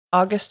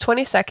August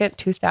 22nd,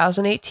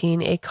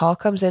 2018, a call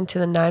comes into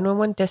the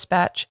 911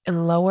 dispatch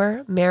in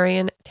Lower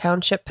Marion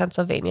Township,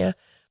 Pennsylvania,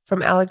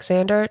 from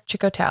Alexander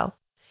Chicotel.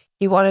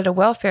 He wanted a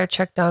welfare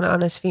check done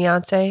on his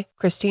fiancée,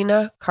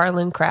 Christina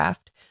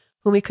Carlin-Kraft,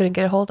 whom he couldn't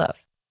get a hold of.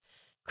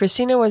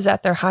 Christina was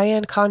at their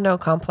high-end condo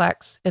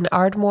complex in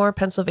Ardmore,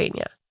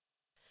 Pennsylvania.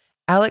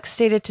 Alex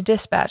stated to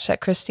dispatch that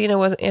Christina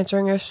wasn't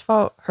answering her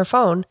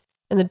phone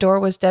and the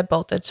door was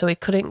deadbolted, so he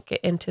couldn't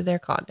get into their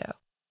condo.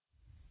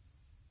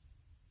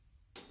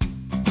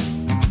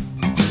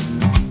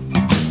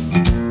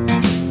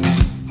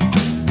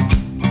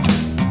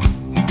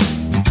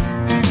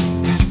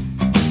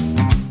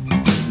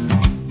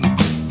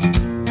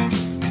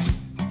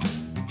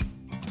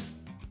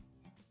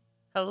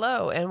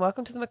 Hello, and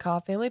welcome to the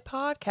McCall Family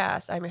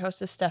Podcast. I'm your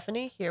hostess,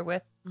 Stephanie, here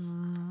with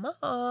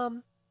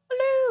Mom.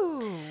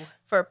 Hello.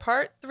 For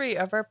part 3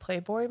 of our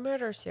Playboy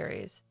murder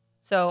series.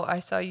 So I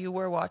saw you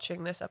were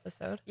watching this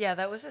episode. Yeah,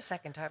 that was the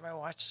second time I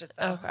watched it,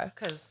 though. Okay.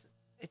 Because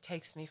it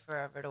takes me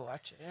forever to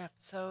watch an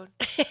episode.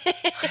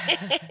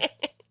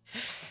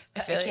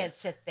 I can't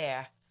sit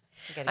there.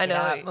 I gotta get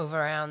up, move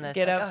around. That's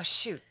oh,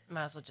 shoot.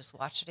 Might as well just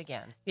watch it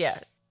again. Yeah,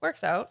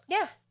 works out.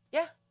 Yeah.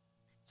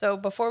 So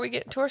before we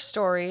get into our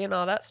story and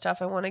all that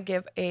stuff, I want to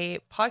give a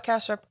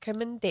podcast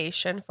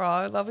recommendation for all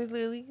our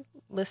lovely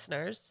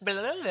listeners. Blah,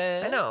 blah, blah.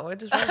 I know, it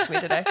just runs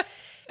me today.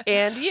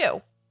 And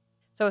you.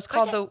 So it's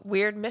called the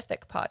Weird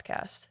Mythic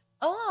Podcast.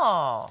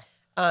 Oh.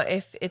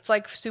 If it's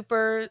like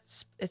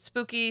it's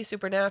spooky,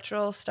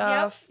 supernatural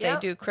stuff.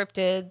 Yep. They do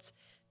cryptids.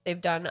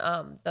 They've done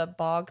the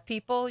bog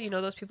people. You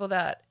know those people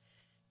that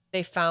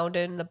they found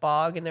in the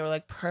bog and they were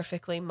like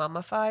perfectly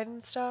mummified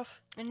and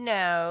stuff?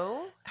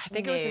 No. I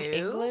think it was in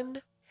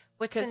England.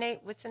 What's the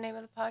name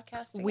of the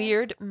podcast again?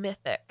 Weird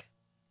Mythic.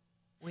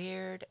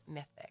 Weird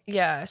Mythic.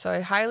 Yeah, so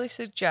I highly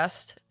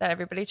suggest that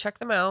everybody check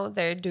them out.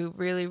 They do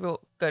really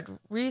good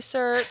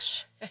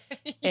research,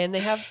 and they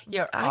have.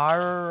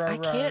 I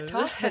can't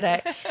talk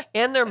today.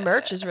 And their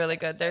merch is really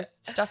good. Their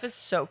stuff is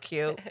so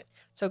cute.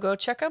 So go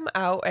check them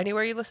out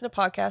anywhere you listen to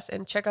podcasts,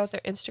 and check out their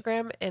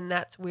Instagram, and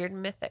that's Weird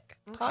Mythic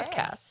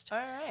Podcast. All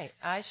right,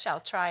 I shall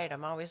try it.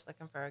 I'm always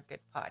looking for a good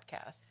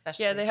podcast,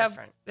 especially they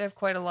have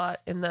quite a lot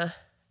in the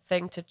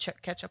thing to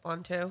catch up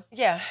on too.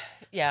 Yeah,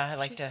 I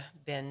like to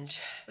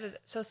binge. What is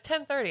it? So it's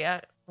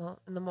 10:30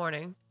 in the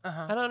morning.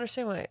 I don't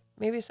understand why.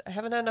 Maybe I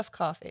haven't had enough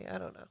coffee. I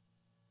don't know.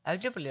 I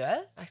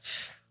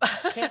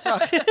can't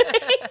talk.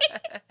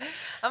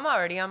 I'm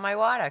already on my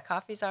water.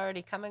 Coffee's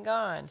already come and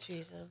gone.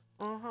 Jesus.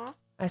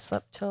 I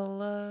slept till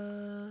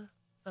I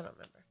don't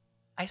remember.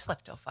 I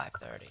slept till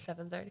 5:30.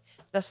 7:30.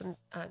 That's when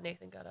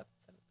Nathan got up.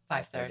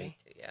 5:30.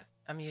 Yeah.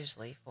 I'm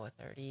usually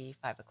 4:30,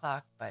 5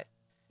 o'clock, but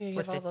you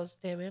have all those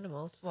damn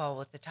animals. Well,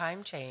 with the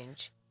time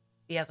change,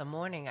 the other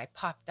morning I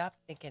popped up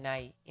thinking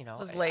it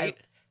was late.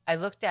 I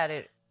looked at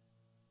it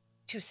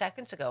 2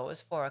 seconds ago. It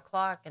was 4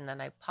 o'clock, and then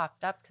I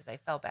popped up because I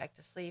fell back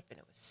to sleep, and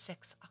it was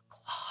 6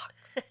 o'clock.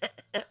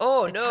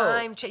 Oh, the no.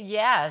 Time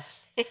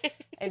yes.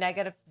 And I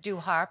got to do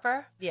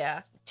Harper.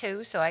 Yeah.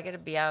 Too, so I got to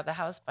be out of the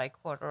house by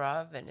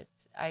 1:15, and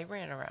I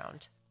ran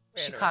around.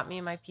 She caught me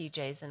in my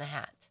PJs and a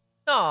hat.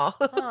 Oh,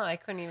 I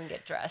couldn't even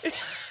get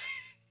dressed.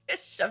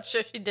 I'm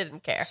sure she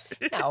didn't care.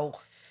 No,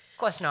 of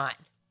course not.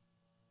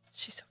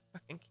 She's so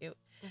fucking cute.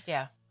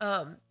 Yeah.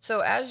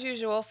 So as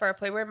usual for our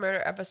Playboy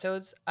Murder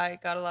episodes, I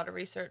got a lot of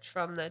research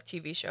from the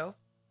TV show.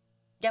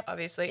 Yep.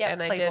 Obviously. Yep.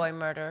 And Playboy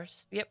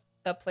Murders. Yep.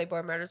 The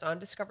Playboy Murders on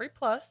Discovery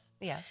Plus.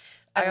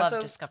 Yes. I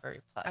love Discovery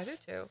Plus. I do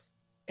too.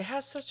 It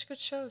has such good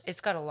shows. It's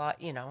got a lot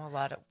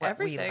of what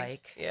Everything. we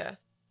like. Yeah.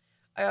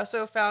 I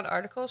also found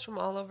articles from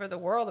all over the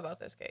world about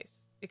this case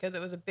because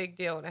it was a big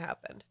deal when it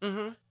happened.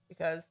 Mm-hmm.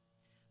 Because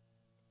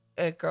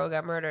a girl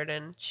got murdered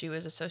and she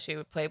was associated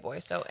with Playboy.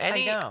 So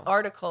any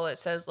article it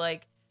says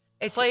like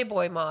it's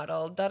Playboy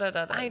model,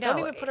 da-da-da-da. I know. Don't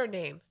even put her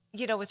name.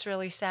 You know what's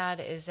really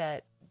sad is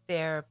that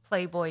their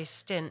Playboy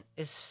stint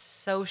is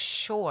so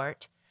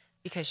short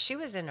because she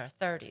was in her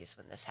 30s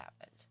when this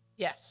happened.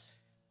 Yes.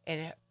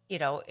 And,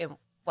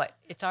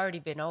 it's already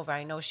been over.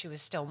 I know she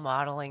was still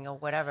modeling or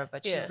whatever,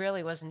 but she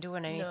really wasn't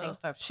doing anything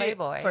for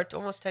Playboy. For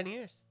almost 10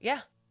 years.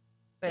 Yeah.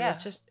 And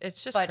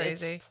it's just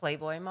crazy. It's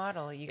Playboy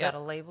model. You got a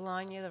label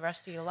on you the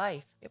rest of your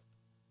life. Yep.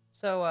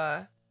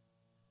 So,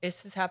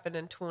 this has happened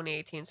in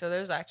 2018, so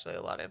there's actually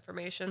a lot of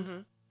information. Mm-hmm.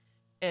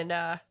 And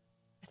I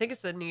think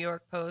it's the New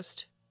York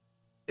Post.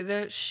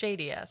 They're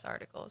shady-ass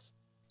articles.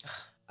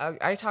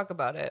 I talk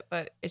about it,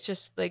 but it's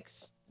just like,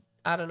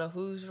 I don't know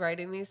who's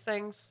writing these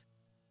things.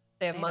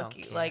 They have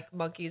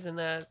monkeys in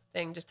the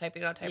thing just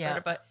typing on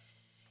typewriter, but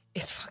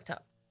it's fucked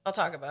up. I'll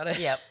talk about it.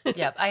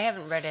 Yep. I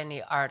haven't read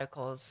any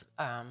articles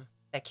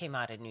that came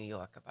out of New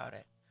York about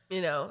it.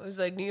 It was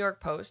like New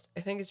York Post. I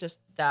think it's just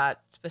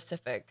that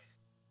specific.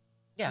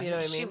 Yeah, you know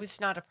what I mean? She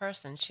was not a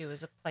person. She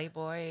was a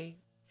Playboy.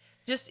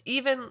 Just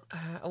even,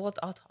 I'll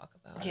talk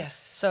about it. Yes.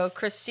 So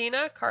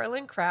Christina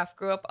Carlin-Kraft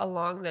grew up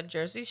along the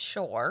Jersey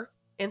Shore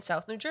in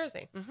South New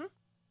Jersey. Mm-hmm.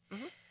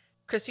 Mm-hmm.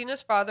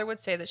 Christina's father would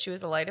say that she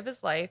was the light of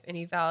his life, and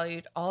he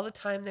valued all the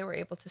time they were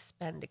able to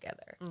spend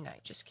together.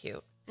 Nice. Just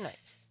cute.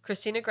 Nice.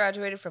 Christina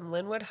graduated from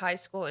Linwood High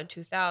School in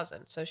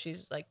 2000, so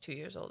she's like 2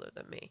 years older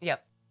than me.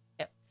 Yep.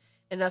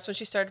 And that's when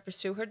she started to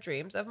pursue her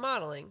dreams of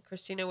modeling.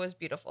 Christina was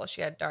beautiful.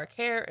 She had dark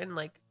hair and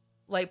like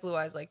light blue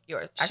eyes like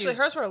yours. Actually,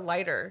 hers were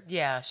lighter.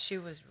 Yeah, she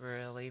was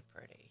really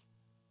pretty.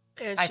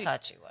 And I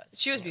thought she was.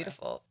 She was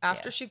beautiful.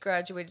 After she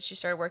graduated, she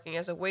started working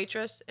as a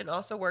waitress and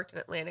also worked in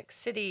Atlantic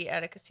City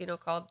at a casino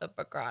called the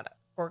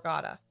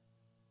Borgata.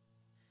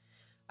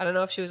 I don't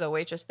know if she was a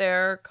waitress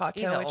there,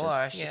 cocktail Either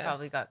waitress. or, she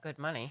probably got good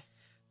money.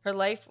 Her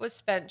life was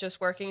spent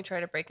just working and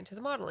trying to break into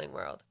the modeling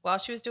world. While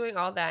she was doing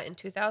all that, in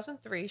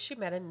 2003, she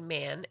met a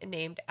man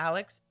named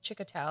Alex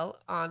Chicotel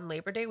on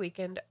Labor Day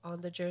weekend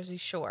on the Jersey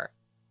Shore.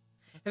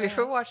 Have you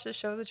ever watched the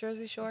show, The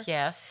Jersey Shore?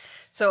 Yes.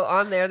 So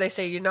on there, they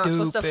say you're not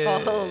supposed to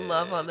fall in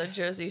love on the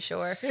Jersey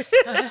Shore.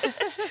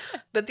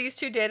 But these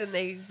two did, and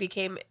they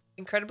became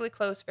incredibly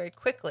close very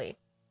quickly.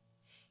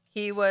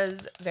 He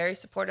was very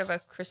supportive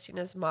of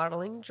Christina's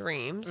modeling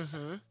dreams.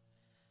 Mm-hmm.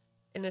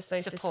 And it's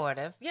nice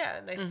supportive.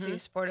 Nice to see a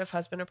supportive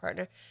husband or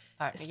partner.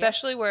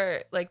 Especially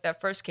where, like, that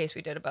first case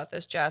we did about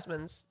this,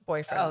 Jasmine's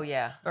boyfriend. Oh,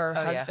 yeah. Or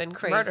husband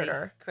murdered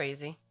her.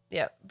 Crazy.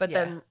 Yeah. But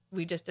then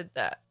we just did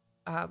that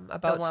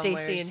about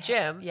Stacy and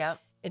Jim. Yeah.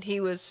 And he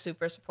was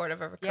super supportive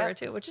of her career,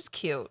 too, which is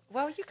cute.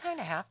 Well, you kind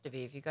of have to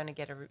be if you're going to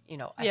get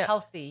a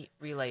healthy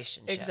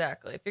relationship.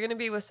 Exactly. If you're going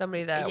to be with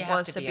somebody that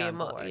wants to be a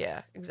model.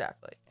 Yeah,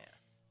 exactly. Yeah.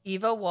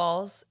 Eva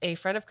Walls, a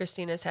friend of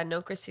Christina's, had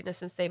known Christina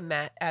since they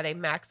met at a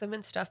Maxim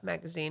and Stuff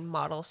magazine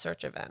model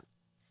search event.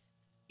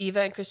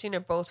 Eva and Christina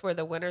both were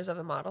the winners of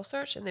the model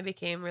search, and they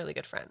became really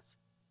good friends.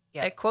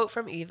 Yeah. A quote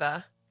from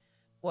Eva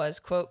was,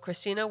 quote,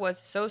 Christina was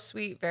so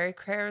sweet, very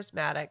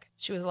charismatic.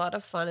 She was a lot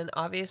of fun and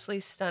obviously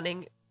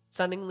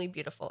stunningly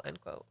beautiful, end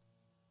quote.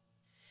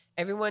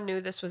 Everyone knew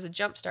this was a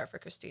jump start for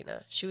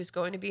Christina. She was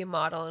going to be a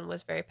model and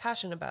was very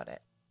passionate about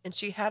it. And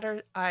she had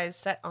her eyes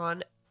set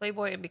on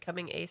Playboy and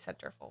becoming a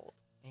centerfold.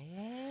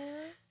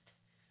 And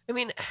I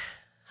mean,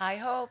 high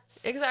hopes.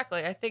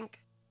 Exactly. I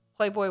think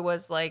Playboy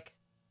was like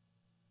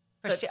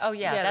that's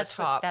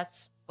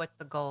what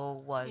the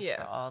goal was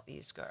for all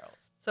these girls.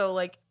 So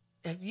like,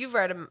 if you've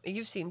read them,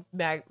 you've seen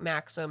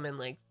Maxim and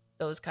like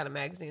those kind of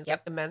magazines,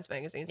 like the men's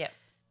magazines. Yeah,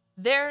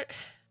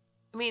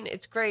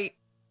 it's great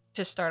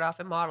to start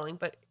off in modeling,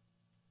 but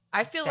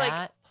I feel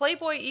like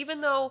Playboy, even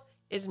though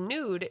is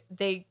nude,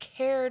 they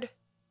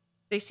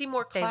seem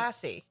more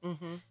classy.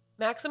 Mm-hmm.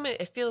 Maxima,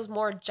 it feels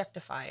more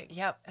objectifying.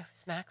 Yep, it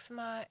was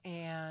Maxima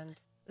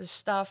and there's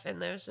stuff, and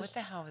there's just...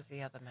 What the hell was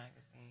the other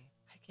magazine?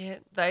 I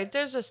can't...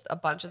 there's just a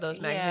bunch of those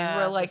magazines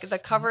where, like, the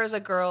cover is a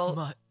girl...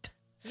 Smut.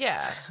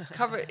 Yeah,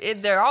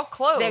 they're all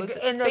clothed. They're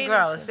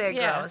gross. They're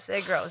gross.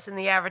 They're gross. And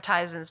the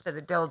advertisements for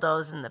the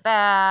dildos in the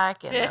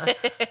back, and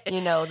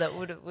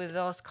what were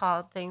those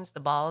called things?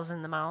 The balls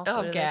in the mouth?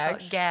 Oh,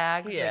 gags.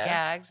 Gags, the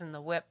gags and the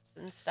whips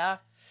and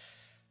stuff.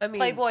 I mean,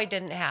 Playboy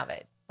didn't have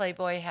it.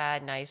 Playboy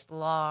had nice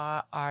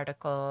law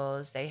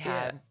articles. They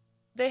had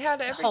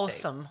everything.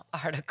 Wholesome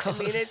articles. I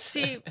mean, it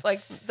seemed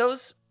like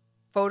those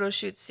photo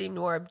shoots seemed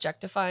more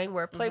objectifying,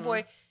 where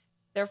Playboy,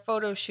 their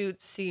photo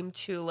shoots seemed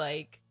to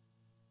like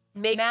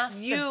make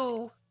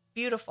you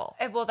beautiful.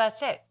 Well,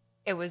 that's it.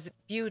 It was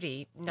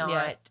beauty,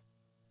 not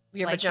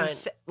your vagina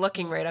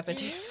looking right up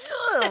into you.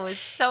 Oh, it's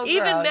so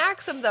Even gross.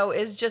 Maxim, though,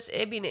 is just,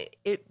 I mean,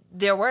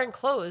 they're wearing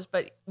clothes,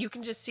 but you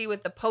can just see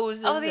with the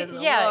poses and the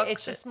looks.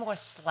 It's just more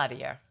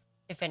sluttier.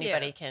 If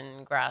anybody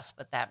can grasp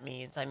what that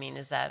means. I mean,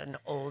 is that an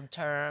old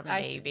term?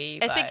 Maybe.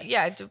 I think,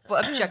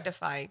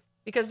 objectifying.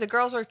 Because the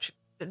girls were,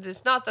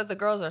 it's not that the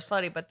girls are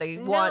slutty, but they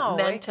want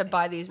men to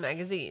buy these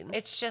magazines.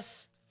 It's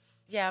just,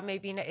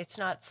 maybe it's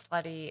not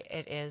slutty.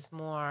 It is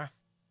more.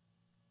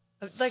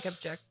 Like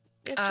objective.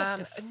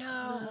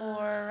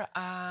 More,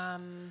 I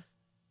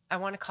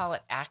want to call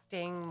it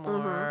acting,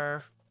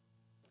 more.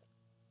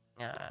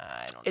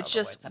 I don't know. It's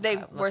just,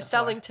 they were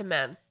selling to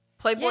men.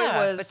 Playboy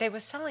was. But they were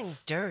selling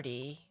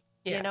dirty.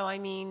 Yeah. You know, I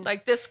mean,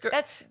 like this girl.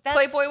 That's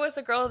Playboy was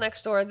the girl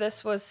next door.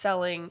 This was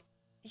selling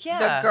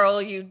the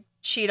girl you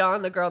cheat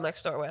on the girl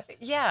next door with.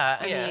 Yeah,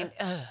 I mean,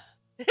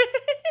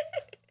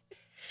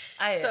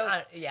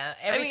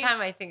 every time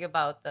I think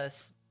about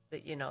this,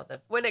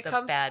 when it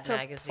comes bad to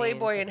magazines,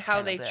 Playboy and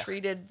how they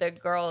treated the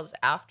girls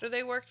after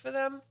they worked for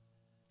them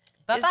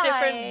is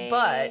different,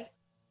 but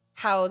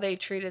how they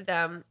treated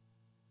them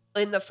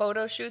in the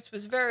photo shoots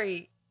was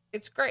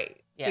it's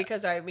great. Yeah.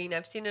 Because I mean,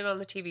 I've seen it on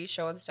the TV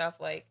show and stuff,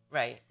 like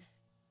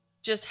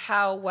just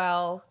how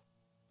well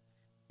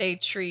they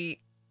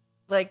treat,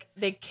 like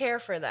they care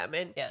for them.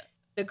 And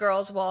the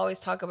girls will always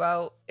talk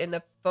about in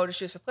the photo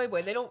shoots for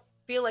Playboy, they don't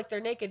feel like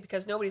they're naked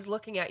because nobody's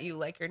looking at you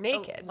like you're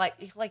naked.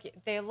 Like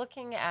they're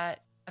looking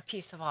at a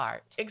piece of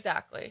art.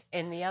 Exactly.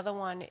 And the other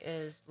one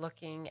is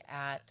looking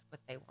at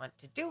what they want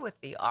to do with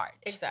the art.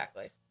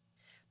 Exactly.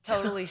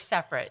 Totally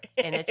separate.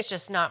 And it's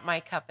just not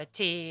my cup of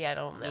tea. I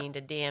don't mean to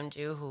damn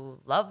you who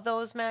love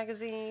those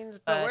magazines,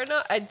 but we're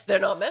not, they're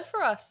not meant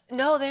for us.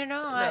 No, they're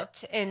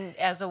not. No. And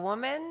as a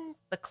woman,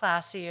 the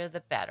classier, the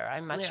better. I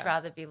much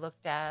rather be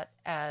looked at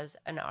as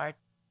an art,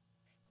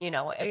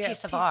 a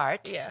piece of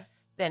art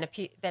than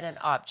an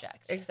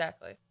object.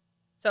 Exactly.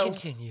 So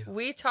Continue.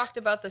 we talked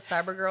about the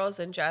cyber girls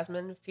in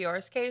Jasmine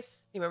Fiore's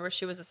case. You remember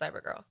she was a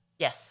cyber girl.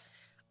 Yes.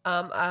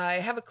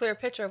 I have a clear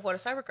picture of what a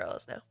cyber girl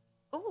is now.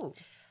 Ooh.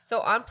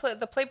 So on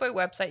the Playboy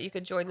website, you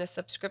could join the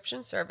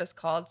subscription service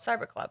called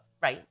Cyber Club.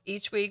 Right.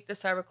 Each week, the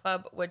Cyber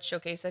Club would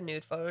showcase a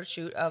nude photo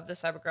shoot of the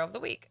cyber girl of the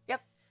week.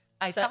 Yep.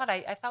 I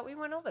thought we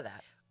went over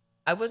that.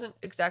 I wasn't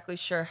exactly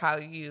sure how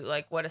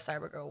what a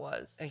cyber girl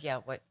was.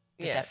 What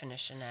the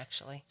definition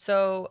actually.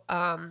 So,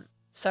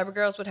 cyber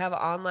girls would have an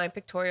online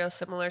pictorial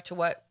similar to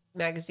what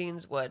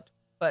magazines would,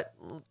 but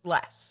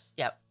less.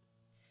 Yep.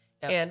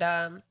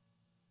 And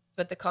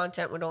but the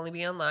content would only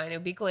be online. It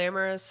would be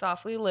glamorous,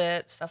 softly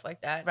lit, stuff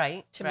like that.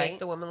 Right. To make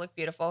the woman look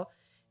beautiful.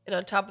 And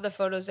on top of the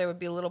photos, there would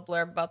be a little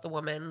blurb about the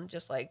woman,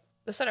 just like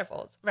the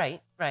centerfolds.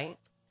 Right. Right.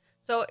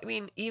 So, I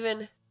mean,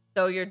 even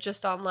though you're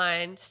just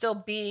online, still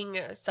being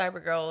a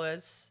cyber girl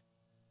is...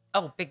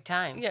 Oh, big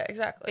time. Yeah,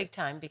 exactly. Big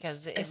time,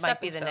 because it might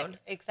stepping be the stone.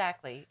 next...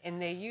 Exactly.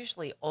 And they're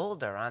usually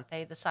older, aren't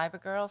they, the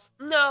cyber girls?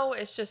 No,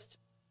 it's just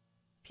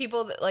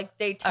people that, like,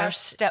 they test... Are a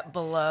step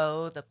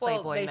below the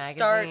Playboy magazine.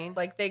 Start,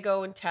 like, they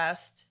go and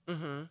test,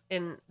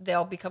 and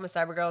they'll become a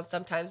cyber girl, and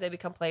sometimes they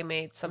become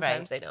playmates,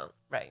 sometimes they don't.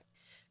 Right.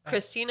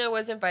 Christina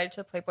was invited to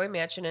the Playboy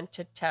mansion and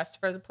to test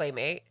for the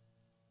playmate,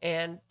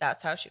 and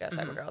that's how she got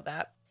cyber girl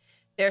that.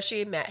 There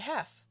she met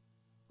Hef.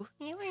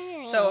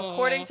 So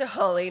according to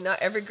Holly, not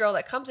every girl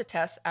that comes to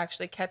test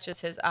actually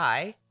catches his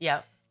eye.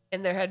 Yeah.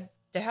 And there had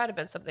to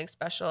been something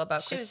special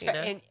about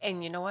Christina.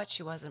 And you know what?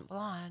 She wasn't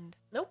blonde.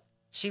 Nope.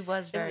 She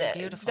was very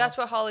beautiful. That's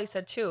what Holly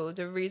said too.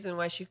 The reason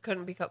why she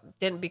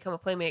didn't become a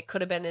playmate could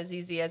have been as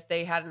easy as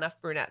they had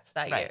enough brunettes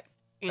that year.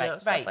 You know,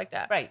 stuff like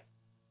that. Right.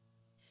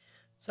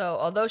 So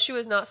although she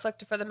was not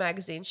selected for the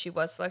magazine, she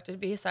was selected to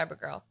be a cyber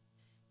girl.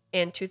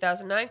 In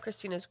 2009,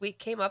 Christina's week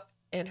came up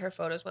and her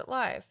photos went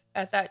live.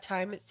 At that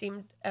time, it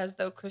seemed as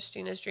though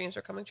Christina's dreams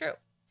were coming true.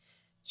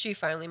 She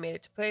finally made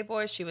it to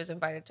Playboy. She was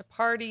invited to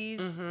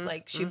parties.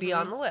 Like, she'd be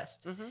on the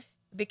list. It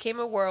became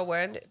a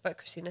whirlwind, but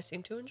Christina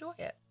seemed to enjoy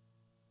it.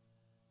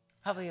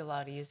 Probably a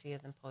lot easier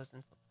than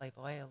posing for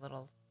Playboy. A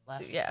little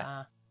less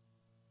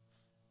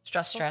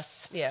Stressful?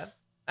 stress. Yeah.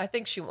 I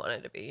think she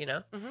wanted to be, you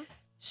know?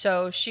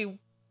 So she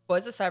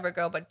was a cyber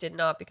girl, but did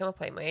not become a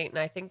playmate, and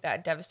I think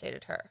that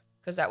devastated her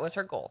because that was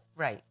her goal.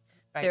 Right.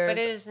 But it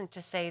isn't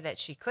to say that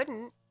she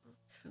couldn't.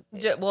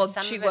 Well,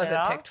 she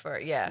wasn't picked for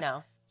it. Yeah.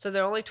 No. So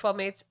there are only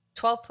 12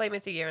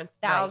 playmates a year, and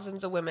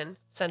thousands of women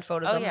send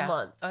photos a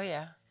month. Oh,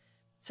 yeah.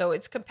 So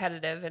it's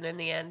competitive, and in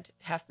the end,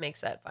 Hef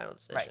makes that final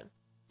decision.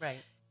 Right.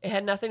 It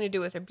had nothing to do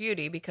with her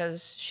beauty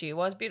because she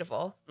was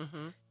beautiful,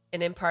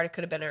 and in part it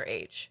could have been her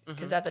age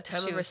because at the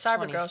time of her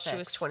cyber girl, she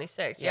was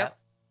 26. Yep.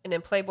 And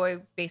in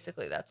Playboy,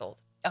 basically that's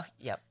old. Oh,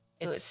 yep.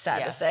 It's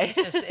sad to say.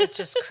 It's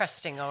just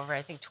cresting over.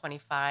 I think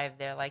 25.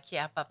 They're like,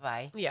 yeah,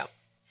 bye-bye. Yeah.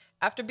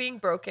 After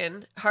being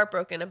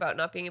heartbroken about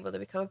not being able to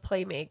become a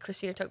playmate,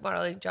 Christina took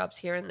modeling jobs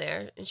here and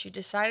there, and she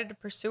decided to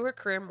pursue her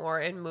career more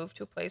and move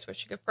to a place where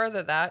she could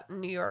further that in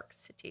New York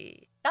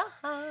City.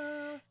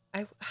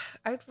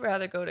 I'd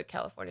rather go to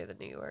California than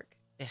New York.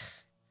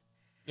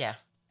 Yeah.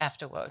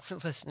 After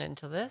listening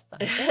to this,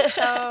 I think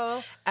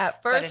so.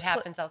 At first, but it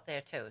happens out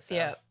there too. So.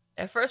 Yeah.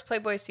 At first,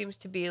 Playboy seems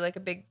to be like a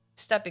big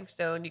stepping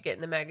stone. You get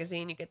in the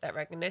magazine, you get that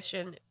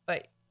recognition,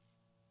 but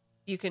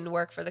you can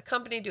work for the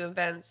company, do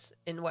events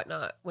and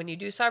whatnot. When you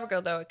do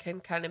Cybergirl, though, it can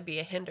kind of be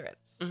a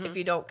hindrance. If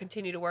you don't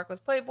continue to work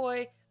with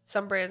Playboy,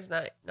 some brands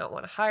not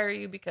want to hire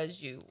you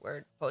because you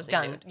were posing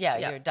done. nude.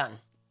 Yeah, you're done.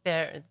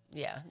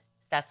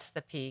 That's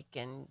the peak,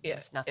 and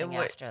there's nothing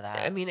after that.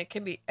 I mean, it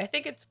can be. I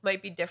think it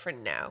might be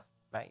different now.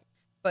 Right.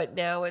 But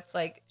now it's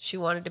like she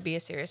wanted to be a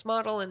serious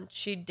model, and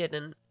she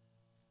didn't.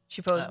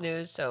 She posed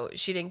nudes, so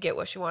she didn't get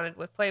what she wanted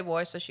with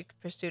Playboy, so she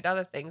pursued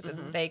other things,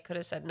 and they could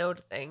have said no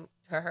to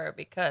her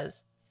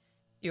because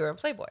you were in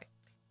Playboy.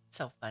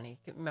 So funny.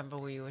 Remember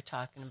we were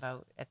talking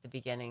about at the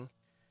beginning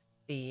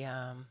the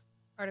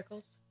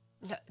articles?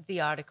 The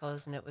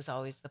articles, and it was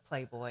always the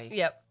Playboy,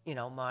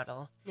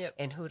 model. Yep.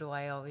 And who do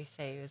I always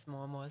say is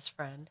Momo's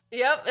friend?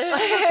 Yep.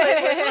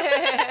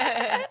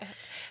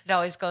 It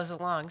always goes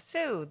along.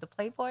 Sue, the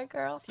Playboy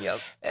girl. Yep.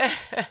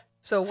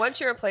 So once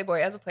you're a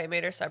Playboy as a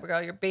Playmate or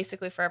Cybergirl, you're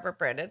basically forever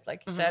branded,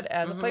 like you said,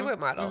 as a Playboy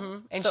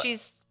model. And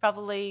she's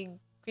probably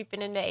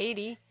creeping into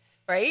 80.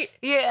 Right?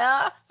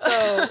 Yeah.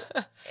 So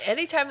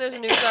anytime there's a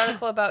news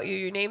article about you,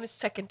 your name is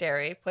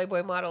secondary.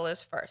 Playboy model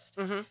is first.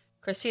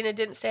 Christina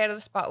didn't stay out of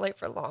the spotlight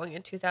for long.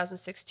 In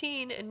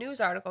 2016, a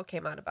news article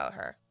came out about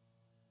her,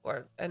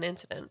 or an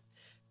incident.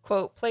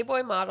 Quote,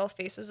 Playboy model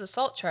faces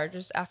assault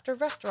charges after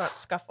restaurant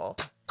scuffle.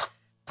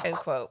 End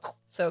quote.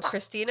 So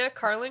Christina,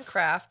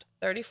 Carlin-Kraft,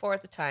 34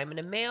 at the time, and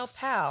a male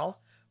pal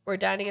were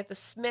dining at the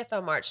Smith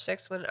on March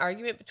 6th when an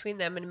argument between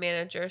them and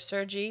manager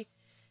Sergey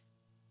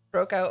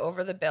broke out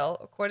over the bill,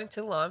 according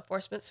to law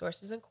enforcement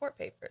sources and court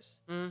papers.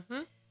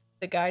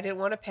 The guy didn't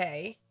want to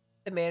pay.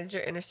 The manager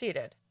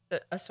interceded,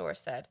 a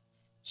source said.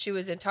 She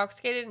was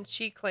intoxicated, and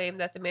she claimed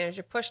that the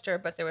manager pushed her,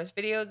 but there was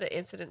video of the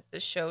incident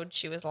that showed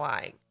she was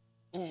lying.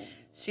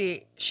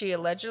 She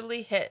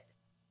allegedly hit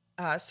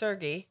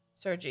Sergey,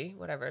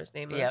 whatever his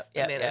name is,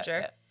 the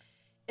manager,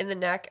 in the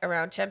neck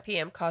around 10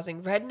 p.m.,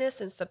 causing redness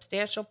and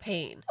substantial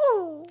pain.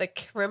 Ooh. The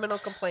criminal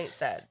complaint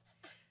said.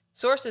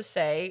 Sources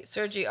say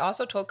Sergey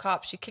also told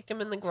cops she kicked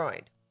him in the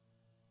groin.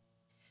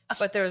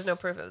 But there was no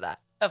proof of that.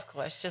 Of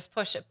course, just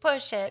push it.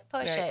 Right.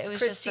 It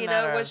was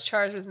Christina was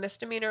charged with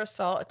misdemeanor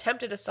assault,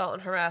 attempted assault,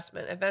 and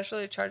harassment.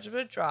 Eventually, the charges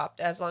were dropped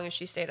as long as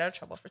she stayed out of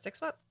trouble for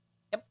 6 months.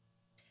 Yep.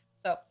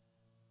 So,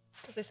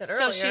 as I said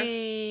earlier. So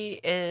she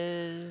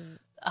is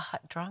a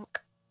hot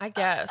drunk? I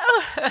guess.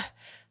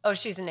 Oh,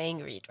 she's an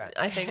angry drunk.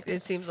 I think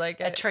it seems like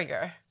a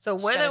trigger. So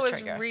when I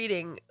was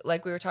reading,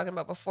 like we were talking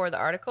about before, the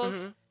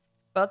articles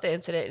about the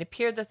incident, it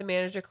appeared that the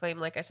manager claimed,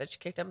 like I said, she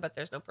kicked him, but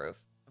there's no proof.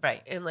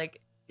 Right. And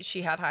like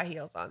she had high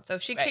heels on. So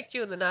if she kicked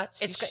you in the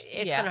nuts, it's going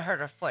to hurt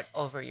her foot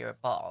over your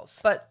balls.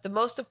 But the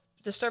most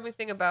disturbing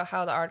thing about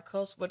how the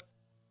articles would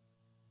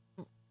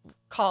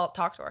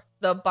talk to her,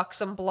 the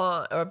buxom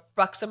blonde or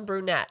buxom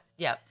brunette.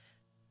 Yep.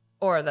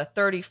 Or the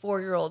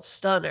 34-year-old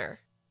stunner.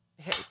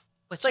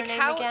 What's her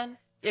name again?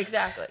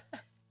 Exactly.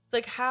 It's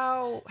like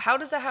how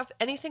does that have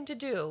anything to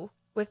do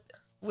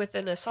with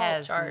an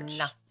assault charge?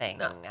 Nothing.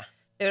 No.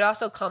 They would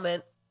also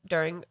comment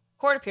during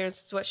court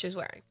appearances what she was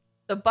wearing.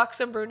 The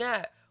buxom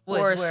brunette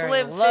wore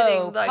slim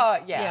fitting,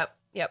 like yep.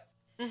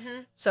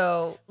 Mm-hmm.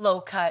 So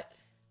low cut.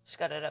 She's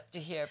got it up to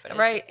here, but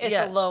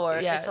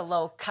it's a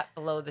low cut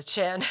below the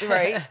chin.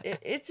 Right.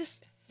 It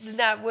just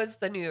that was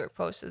the New York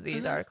Post of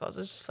these articles.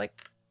 It's just like,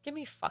 give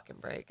me a fucking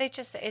break.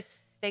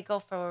 They go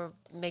for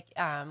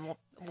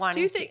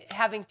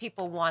having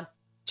people want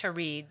to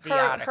read the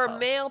article. Her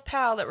male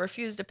pal that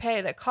refused to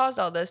pay that caused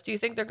all this. Do you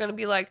think they're going to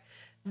be like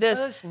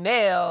this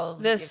male?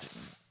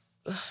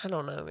 I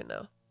don't even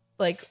know.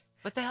 Like,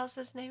 what the hell's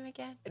his name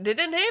again? They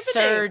didn't have a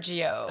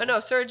Sergio. Oh no,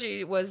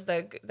 Sergio was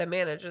the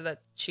manager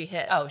that she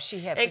hit. Oh, she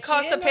hit. It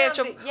caused a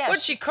tantrum.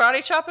 Would she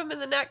karate chop him in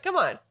the neck? Come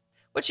on.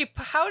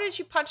 How did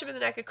she punch him in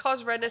the neck? It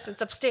caused redness and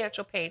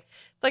substantial pain.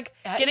 It's like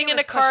getting in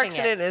a car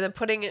accident and then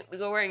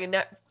wearing a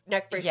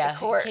neck brace to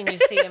court. Can you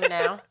see him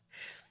now?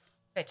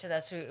 Bet you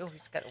that's who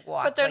he's got to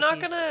walk. But they're not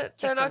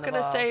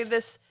gonna say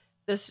this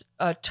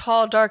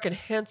tall, dark, and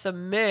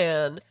handsome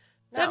man.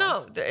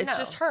 No, it's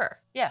just her.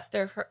 Yeah,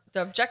 they're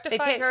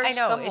objectifying her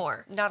some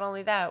more. Not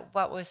only that,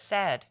 what was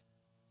said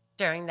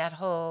during that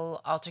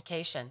whole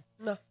altercation.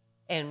 No.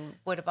 And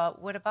what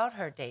about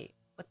her date?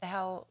 What the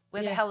hell?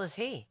 Where the hell is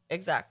he?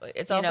 Exactly.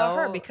 It's all about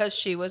her because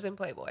she was in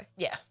Playboy.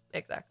 Yeah.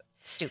 Exactly.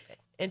 Stupid.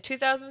 In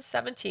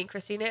 2017,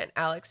 Christina and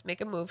Alex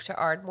make a move to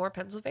Ardmore,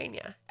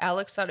 Pennsylvania.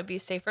 Alex thought it would be a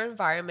safer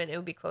environment and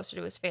would be closer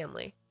to his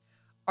family.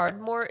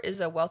 Ardmore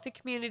is a wealthy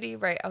community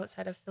right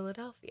outside of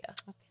Philadelphia.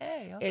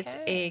 Okay. It's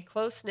a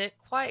close-knit,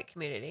 quiet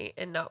community,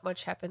 and not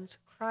much happens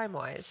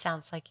crime-wise.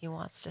 Sounds like he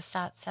wants to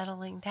start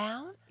settling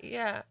down.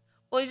 Yeah.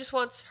 Well, he just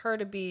wants her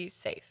to be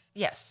safe.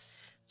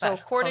 Yes. So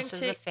according to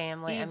the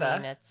family,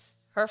 Eva, it's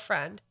her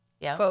friend,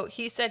 quote,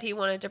 he said he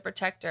wanted to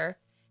protect her,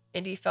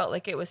 and he felt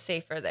like it was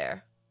safer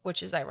there,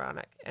 which is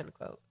ironic, end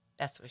quote.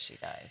 That's what she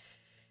does.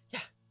 Yeah.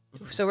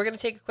 So we're going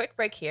to take a quick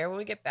break here. When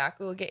we get back,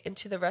 we will get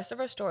into the rest of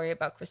our story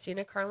about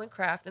Christina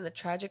Carlin-Kraft and the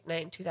tragic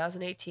night in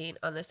 2018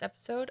 on this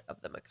episode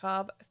of the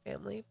Macabre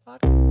Family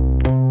Podcast.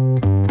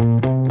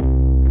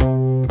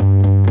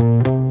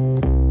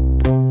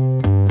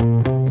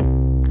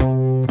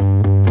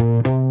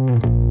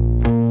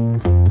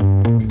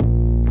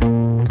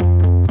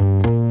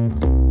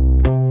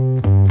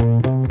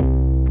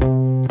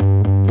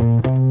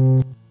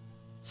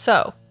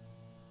 So,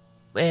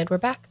 and we're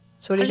back.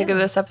 So what do you think of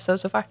this episode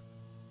so far?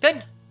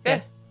 Good.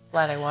 Yeah.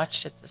 Glad I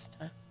watched it this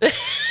time.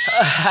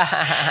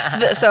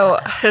 So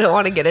I don't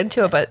want to get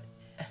into it, but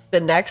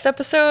the next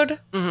episode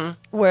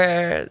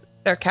where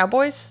they're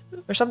cowboys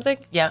or something.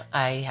 Yeah,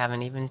 I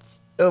haven't even.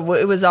 It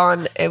was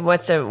on. It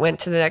went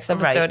to the next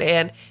episode,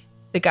 and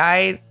the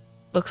guy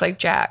looks like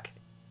Jack.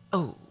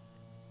 Oh,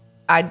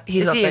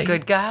 is he a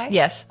good guy?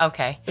 Yes.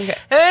 Okay.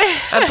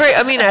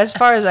 I mean, as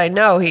far as I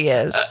know, he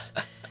is,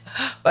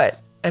 but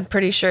I'm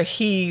pretty sure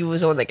he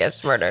was the one that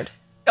gets murdered.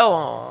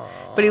 Oh.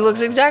 But he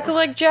looks exactly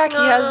like Jack. He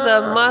has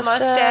the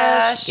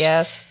mustache.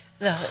 Yes.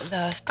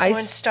 The porn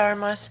star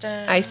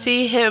mustache. I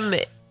see him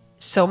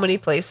so many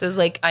places.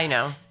 Like I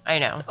know.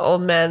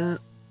 Old men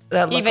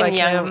that look like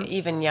him.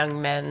 Even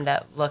young men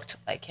that looked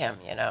like him,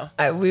 you know.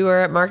 We were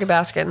at Market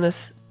Basket and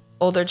this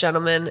older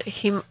gentleman,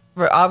 he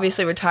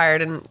obviously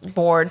retired and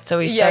bored, so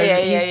he's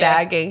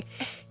bagging.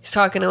 He's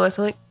talking to us.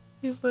 I'm like,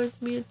 he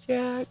reminds me of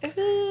Jack.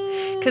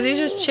 Because he's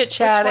just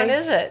chit-chatting. Which one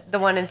is it? The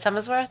one in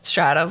Summersworth?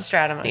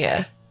 Stratham. Okay.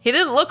 Yeah. He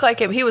didn't look like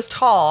him. He was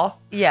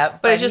tall. Yeah,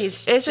 but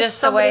it's just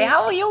somebody, the way.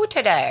 How are you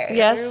today?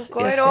 Yes.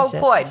 Good.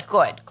 Yes.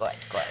 Good.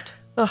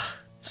 Ugh,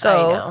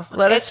 so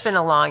it's been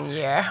a long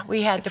year.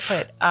 We had to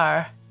put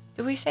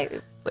did we say,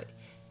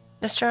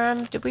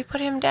 Mr. Did we put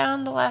him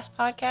down the last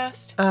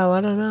podcast? Oh,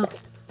 I don't know.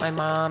 My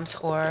mom's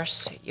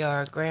horse,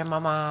 your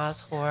grandmama's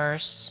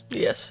horse.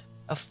 Yes.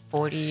 Of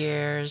 40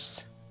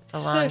 years. It's a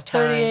long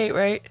time. 38,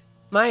 right?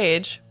 My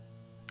age.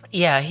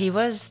 Yeah, he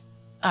was,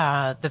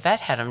 the vet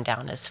had him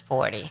down as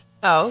 40.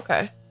 Oh,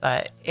 okay.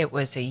 But it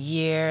was a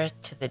year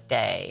to the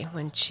day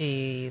when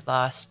she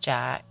lost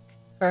Jack.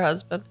 Her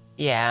husband.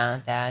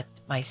 Yeah, that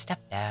my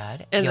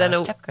stepdad, And your then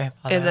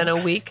step-grandfather. and then a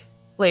week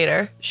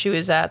later, she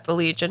was at the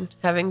Legion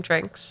having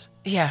drinks.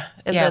 Yeah,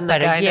 And yeah, then the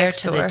but guy a year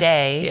next to to the her.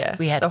 day, Yeah,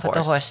 we had the to put the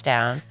horse. horse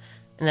down.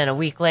 And then a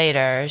week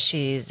later,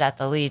 she's at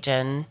the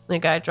Legion. The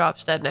guy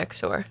drops dead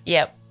next to her.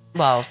 Yep.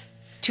 Well,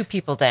 2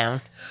 people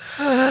down.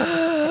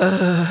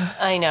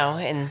 I know.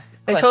 And of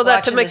I course, told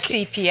that to watching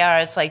the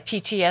CPR, it's like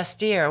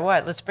PTSD or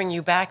what? Let's bring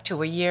you back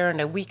to a year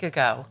and a week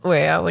ago.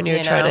 When you're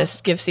You trying know?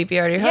 to give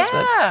CPR to your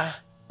husband. Yeah.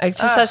 I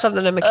just said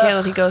something to Mikhail,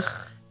 and he goes,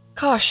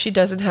 "Gosh, she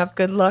doesn't have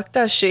good luck,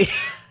 does she?"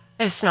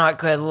 It's not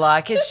good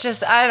luck. It's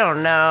just, I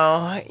don't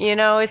know. You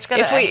know, it's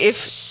going to...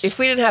 If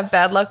we didn't have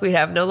bad luck, we'd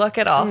have no luck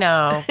at all.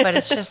 No, but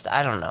it's just,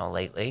 I don't know,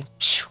 lately.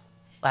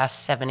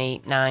 Last 7,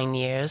 8, 9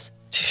 years.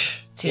 Seems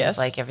Yes.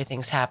 like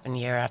everything's happened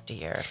year after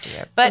year after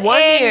year. But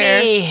One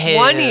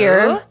anywho,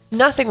 year,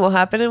 nothing will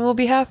happen, and we'll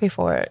be happy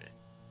for it.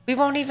 we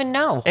won't even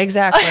know.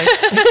 Exactly.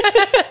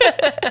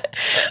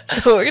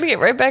 So we're gonna get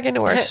right back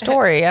into our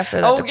story after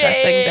the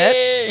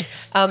depressing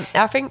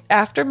bit.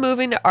 After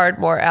moving to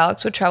Ardmore,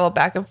 Alex would travel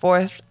back and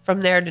forth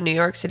from there to New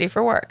York City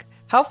for work.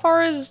 How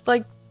far is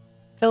like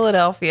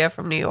Philadelphia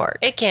from New York?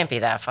 It can't be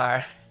that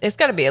far. It's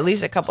got to be at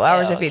least a couple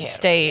hours Oh, if you'd okay.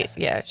 stay.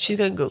 Yeah, she's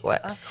gonna Google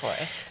it. Of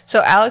course.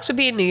 So Alex would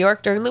be in New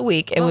York during the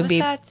week and What would was be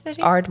that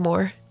city?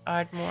 Ardmore.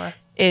 Ardmore.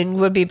 And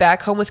would be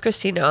back home with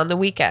Christina on the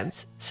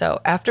weekends. So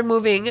after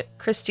moving,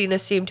 Christina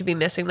seemed to be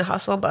missing the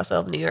hustle and bustle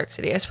of New York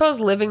City. I suppose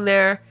living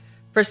there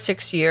for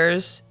 6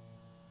 years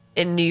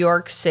in New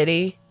York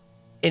City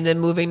and then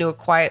moving to a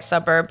quiet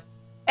suburb.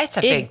 It's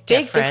a big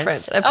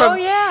difference. And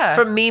Yeah.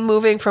 From me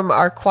moving from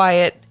our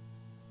quiet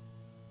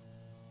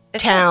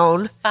It's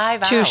town like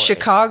 5 to hours.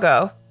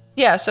 Chicago.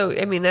 Yeah, so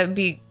I mean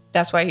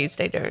that's why he'd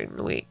stay during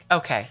the week.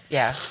 Okay,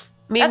 yeah.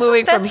 Me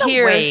moving from that's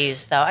here a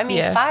ways, though. I mean,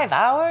 Yeah. 5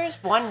 hours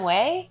one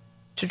way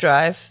to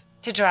drive.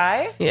 to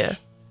drive? Yeah.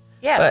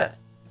 Yeah.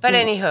 But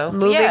anywho,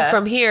 Moving yeah.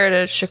 from here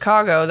to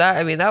Chicago,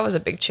 that was a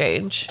big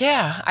change.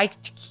 Yeah, I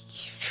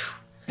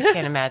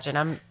can't imagine.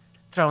 I'm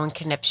throwing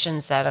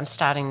conniptions that I'm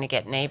starting to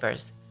get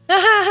neighbors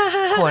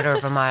quarter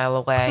of a mile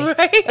away.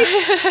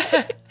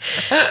 Right.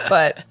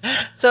 But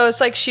so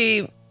it's like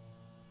she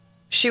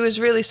was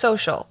really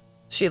social.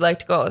 She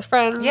liked to go out with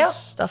friends, Yep.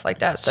 stuff like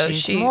that. So She's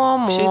she's more.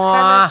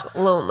 kind of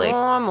lonely,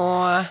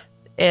 More.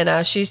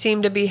 and she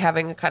seemed to be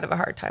having a kind of a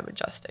hard time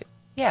adjusting.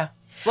 Yeah.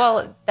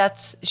 Well,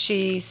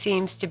 she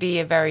seems to be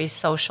a very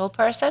social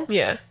person.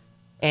 Yeah.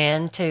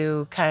 And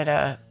to kind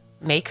of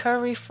make her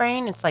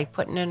refrain, it's like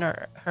putting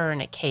her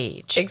in a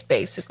cage. It's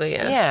basically,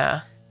 yeah.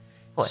 Yeah.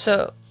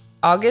 So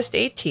August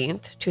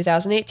 18th,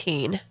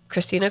 2018,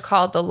 Christina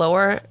called the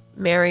Lower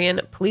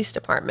Marion Police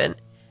Department,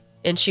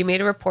 and she made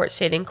a report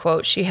stating,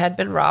 quote, she had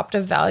been robbed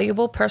of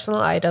valuable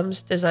personal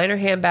items, designer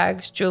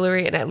handbags,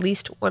 jewelry, and at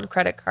least one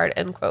credit card,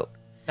 end quote.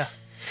 Yeah.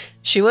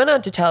 She went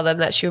on to tell them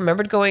that she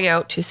remembered going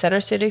out to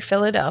Center City,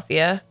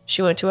 Philadelphia.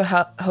 She went to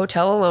a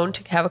hotel alone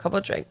to have a couple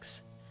of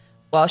drinks.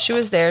 While she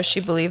was there, she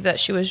believed that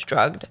she was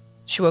drugged.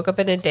 She woke up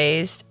in a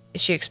daze.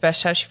 She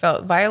expressed how she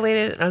felt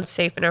violated and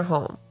unsafe in her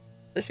home.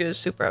 She was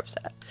super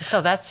upset.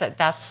 So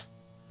that's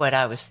what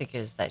I was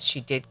thinking, is that she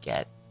did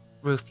get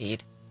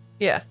roofied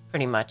Yeah.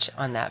 pretty much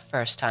on that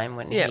first time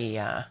when Yeah. he...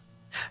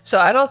 So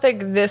I don't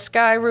think this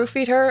guy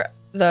roofied her.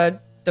 The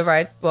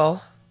ride.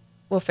 Well,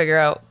 we'll figure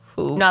out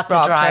who. Not the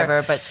robbed her.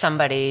 driver, but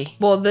somebody...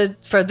 Well,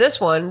 for this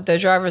one, the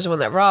driver's the one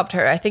that robbed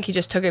her. I think he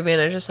just took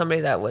advantage of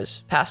somebody that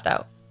was passed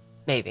out.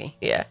 Maybe.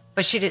 Yeah.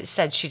 But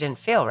said she didn't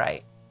feel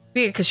right.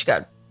 Because she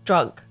got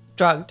drugged.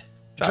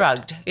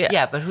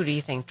 Yeah, but who do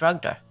you think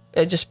drugged her?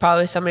 Just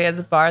probably somebody at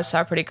the bar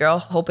saw a pretty girl,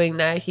 hoping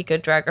that he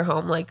could drag her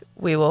home. Like,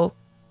 we'll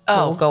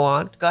go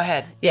on. Go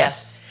ahead.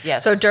 Yes.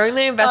 Yes. So during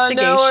the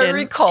investigation, I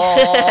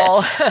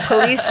recall.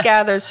 police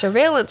gathered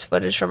surveillance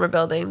footage from her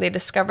building. They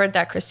discovered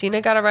that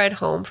Christina got a ride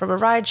home from a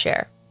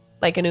rideshare,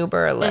 like an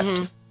Uber or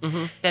Lyft.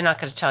 Mm-hmm. They're not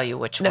going to tell you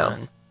which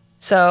one.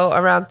 So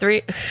around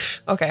 3...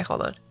 Okay,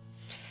 hold on.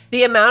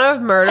 The amount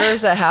of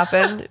murders that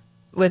happened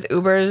with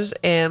Ubers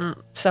and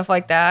stuff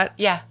like that,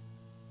 Yeah.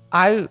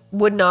 I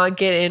would not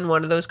get in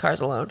one of those cars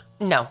alone.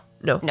 No.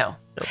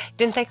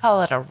 Didn't they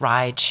call it a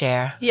ride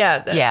share?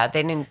 Yeah. Yeah,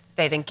 they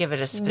didn't give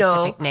it a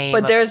specific name.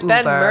 But there's been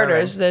Uber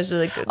murders. There's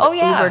like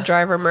Uber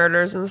driver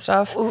murders and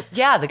stuff.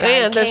 Yeah, the guy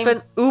And there's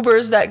been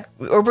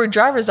Uber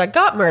drivers that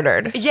got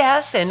murdered.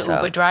 Yes, and So-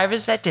 Uber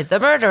drivers that did the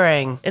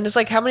murdering. And it's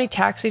like, how many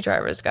taxi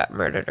drivers got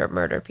murdered or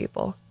murdered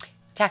people?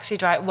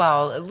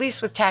 Well, at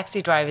least with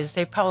taxi drivers,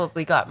 they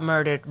probably got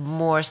murdered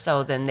more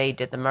so than they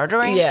did the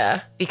murdering.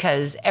 Yeah.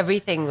 Because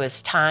everything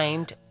was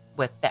timed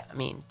with that. I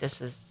mean,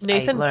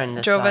 Nathan I learned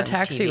this drove a on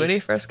taxi TV. when he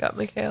first got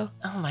Mikhail.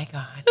 Oh my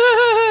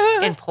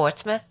God. In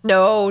Portsmouth?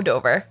 No,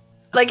 Dover.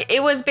 Like,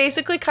 it was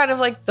basically kind of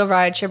like the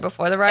rideshare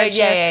before the rideshare.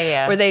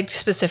 Yeah. Where they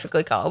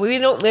specifically call. We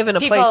don't live in a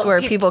place where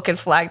people can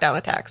flag down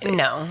a taxi.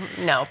 No.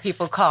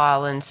 People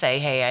call and say,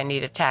 hey, I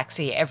need a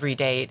taxi every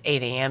day at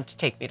 8 a.m. to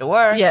take me to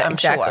work. Yeah, I'm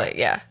exactly. Sure.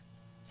 Yeah.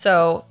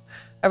 So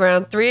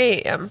around 3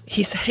 a.m.,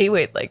 he said he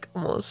weighed like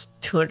almost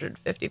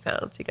 250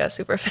 pounds. He got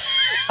super fat.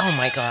 Oh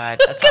my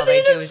God. That's all Because they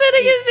he's do just is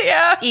sitting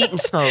in, eat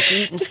and smoke,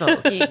 eat and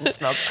smoke, eat and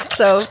smoke.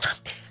 So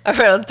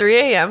Around 3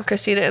 a.m.,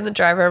 Christina and the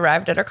driver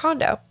arrived at her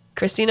condo.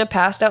 Christina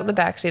passed out in the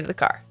backseat of the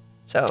car.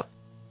 So,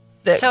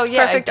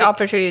 perfect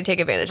opportunity to take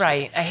advantage.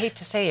 Right. I hate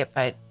to say it,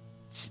 but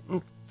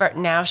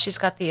now she's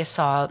got the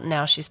assault.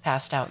 Now she's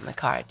passed out in the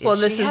car.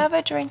 Does she have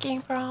a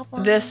drinking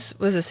problem? This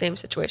was the same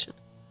situation.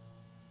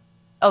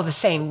 Oh, the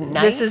same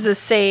night? This is the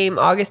same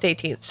August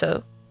 18th.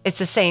 So it's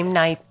the same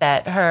night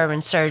that her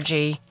and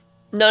Sergi.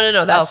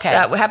 No.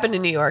 That happened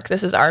in New York.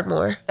 This is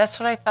Ardmore. That's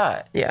what I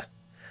thought. Yeah.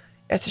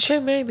 It's a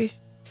shame, maybe.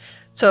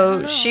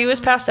 So she was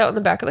passed out in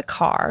the back of the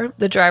car.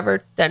 The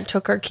driver then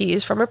took her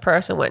keys from her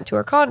purse and went to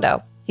her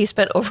condo. He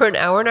spent over an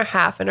hour and a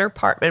half in her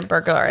apartment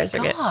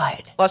burglarizing it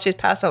while she was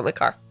passed out in the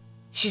car.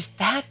 She's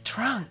that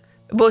drunk.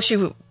 Well,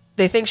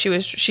 they think she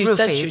was. She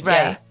said she. Right.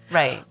 Yeah.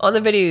 Right. On the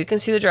video, you can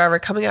see the driver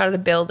coming out of the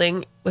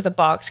building with a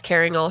box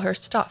carrying all her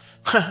stuff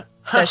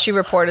that she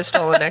reported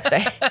stolen next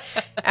day.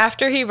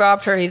 After he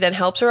robbed her, he then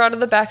helps her out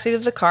of the backseat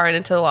of the car and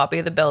into the lobby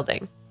of the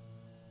building.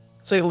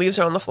 So he leaves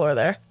her on the floor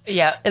there.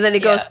 Yeah. And then he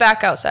goes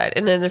back outside.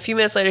 And then a few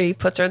minutes later, he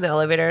puts her in the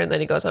elevator and then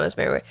he goes on his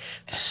merry way.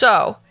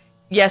 So,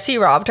 yes, he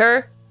robbed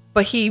her,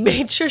 but he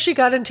made sure she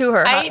got into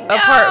her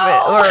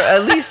apartment or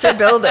at least her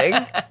building.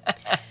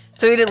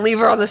 So he didn't leave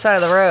her on the side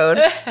of the road.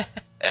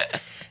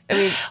 I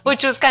mean,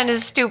 which was kind of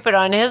stupid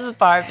on his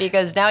part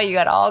because now you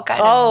got all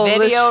kind of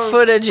video this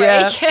footage.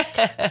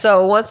 Yeah.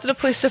 So once the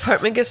police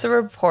department gets the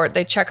report,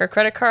 they check her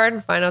credit card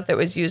and find out that it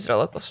was used at a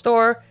local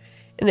store.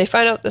 And they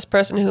find out this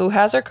person who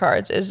has her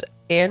cards is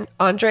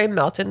Andre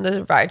Melton,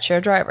 the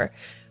rideshare driver.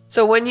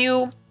 So when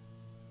you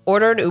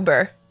order an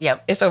Uber,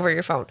 it's over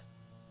your phone.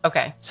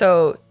 Okay.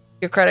 So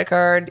your credit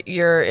card,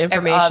 your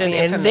information,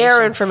 and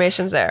their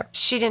information's there.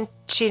 She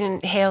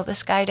didn't hail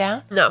this guy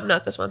down? No,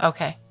 not this one.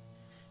 Okay.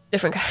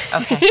 Different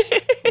guy.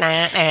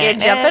 Okay. You're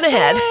jumping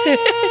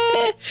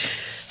ahead.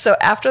 So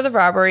after the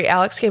robbery,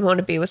 Alex came home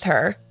to be with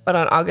her. But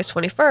on August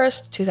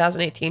 21st,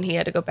 2018, he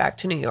had to go back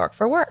to New York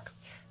for work.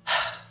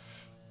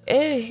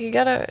 I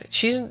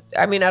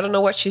don't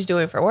know what she's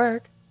doing for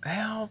work.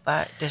 Well,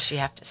 but does she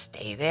have to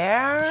stay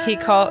there? He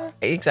called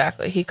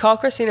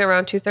Christina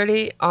around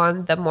 2:30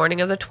 on the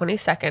morning of the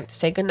 22nd to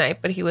say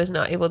goodnight, but he was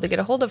not able to get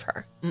a hold of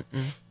her.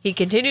 He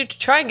continued to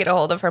try and get a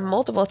hold of her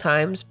multiple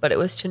times, but it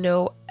was to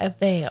no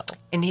avail.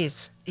 And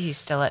he's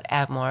still at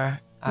Admore.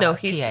 No,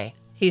 he's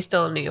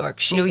still in New York.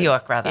 New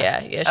York, rather.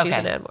 Yeah, she's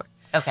in Admore.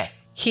 Okay.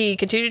 He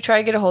continued to try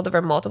and get a hold of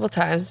her multiple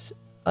times,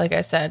 like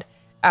I said.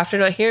 After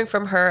not hearing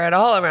from her at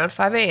all around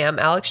 5 a.m.,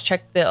 Alex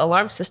checked the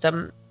alarm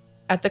system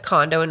at the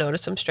condo and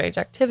noticed some strange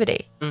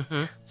activity.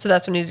 So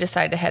that's when he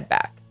decided to head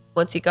back.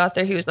 Once he got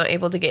there, he was not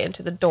able to get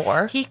into the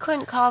door. He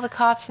couldn't call the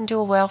cops and do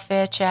a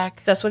welfare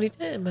check. That's what he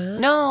did,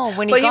 man. No,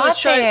 when he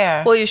got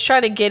there. Well, he was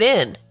trying to get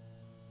in,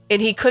 and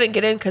he couldn't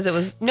get in because it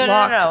was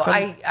locked. No.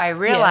 I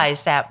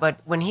realized that, but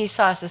when he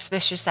saw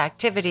suspicious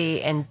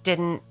activity and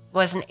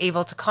wasn't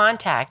able to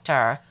contact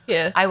her,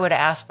 I would have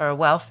asked for a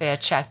welfare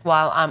check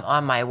while I'm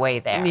on my way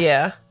there.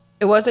 Yeah.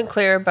 It wasn't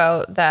clear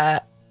about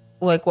that,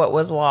 like what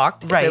was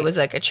locked. If it was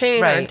like a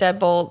chain or a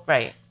deadbolt.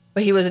 Right.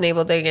 But he wasn't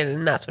able to get in,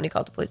 and that's when he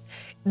called the police.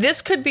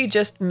 This could be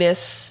just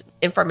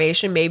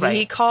misinformation. Maybe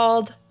he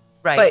called.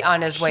 Right, but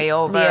on his way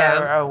over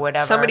or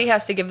whatever. Somebody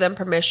has to give them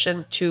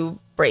permission to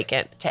break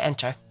it. To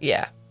enter.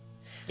 Yeah.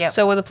 Yep.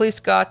 So when the police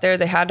got there,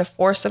 they had to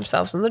force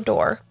themselves in the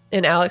door.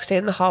 And Alex stayed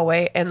in the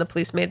hallway, and the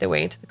police made their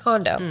way into the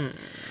condo.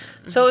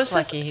 So it's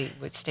lucky he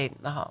would stay in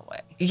the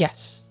hallway.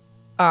 Yes.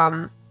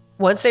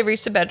 Once they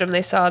reached the bedroom,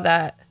 they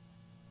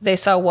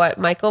saw what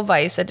Michael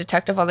Weiss, a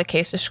detective on the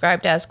case,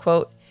 described as,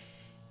 quote,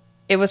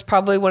 "It was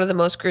probably one of the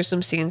most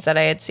gruesome scenes that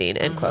I had seen,"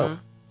 end quote.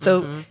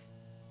 So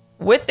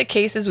with the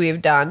cases we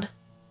have done,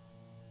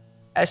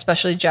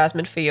 especially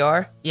Jasmine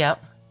Fior,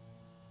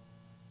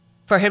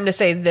 for him to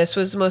say this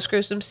was the most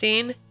gruesome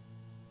scene,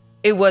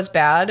 it was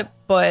bad,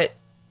 but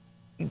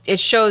it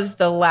shows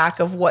the lack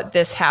of what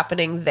this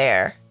happening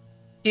there.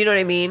 Do you know what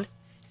I mean?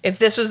 If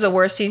this was the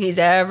worst scene he's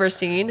ever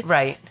seen,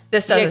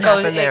 this doesn't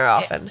happen there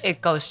often.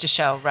 It goes to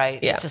show, right?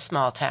 Yeah. It's a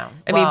small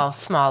town. I mean,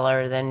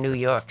 smaller than New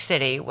York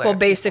City. Well,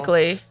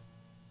 basically,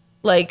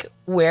 like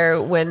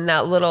when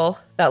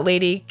that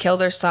lady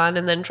killed her son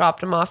and then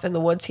dropped him off in the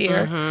woods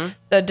here,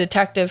 the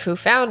detective who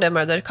found him,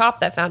 or the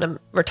cop that found him,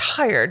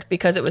 retired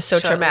because it was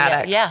so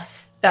traumatic.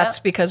 Yes. That's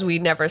because we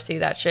never see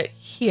that shit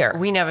here.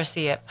 We never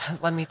see it.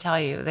 Let me tell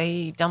you,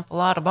 they dump a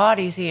lot of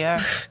bodies here.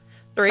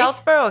 3?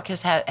 South Berwick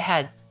has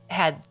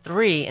had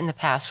 3 in the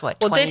past,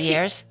 20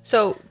 years?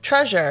 So,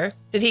 Treasure,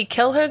 did he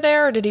kill her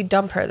there or did he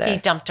dump her there? He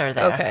dumped her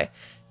there. Okay.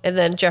 And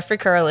then Jeffrey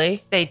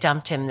Curley. They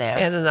dumped him there.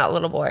 And then that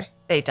little boy.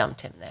 They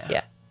dumped him there.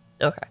 Yeah.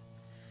 Okay.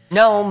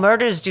 No,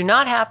 murders do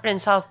not happen in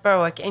South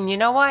Berwick. And you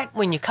know what?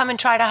 When you come and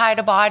try to hide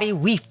a body,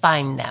 we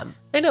find them.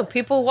 I know.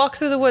 People walk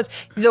through the woods.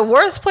 The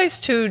worst place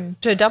to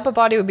dump a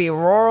body would be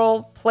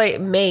rural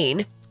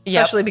Maine.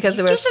 Especially because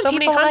there were so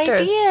many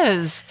hunters.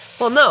 Ideas.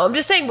 Well, no. I'm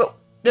just saying, but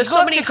there's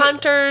so many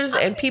hunters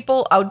and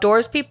people,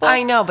 outdoors people.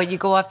 I know, but you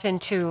go up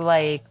into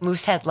like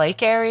Moosehead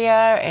Lake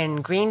area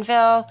in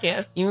Greenville.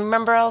 Yeah. You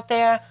remember out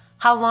there?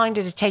 How long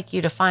did it take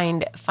you to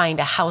find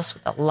a house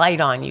with a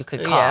light on you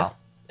could call?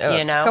 Yeah.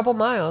 you know? A couple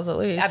miles at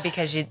least.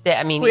 Because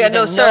we had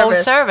no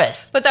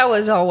service. But that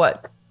was all,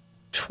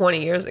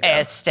 20 years ago.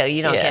 It's still,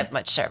 you don't get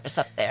much service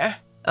up there.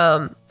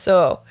 Okay.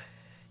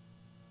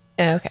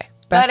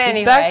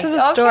 Back to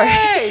the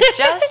story.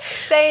 Just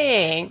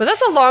saying. But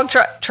that's a long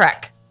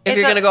trek if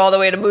you're going to go all the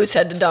way to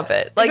Moosehead to dump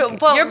it.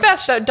 Your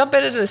best bet, dump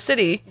it into the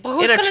city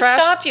who's in a trash,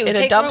 stop you? in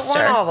Take a dumpster.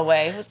 Route 1 all the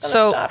way. Who's going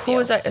to stop you? Who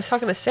was I? I was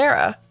talking to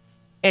Sarah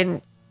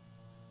and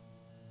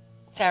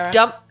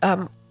Sarah?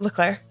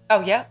 LeClaire.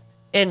 Oh, yeah.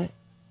 And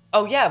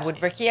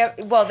would Ricky have...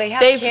 Well, they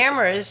have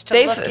cameras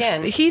to look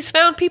in. He's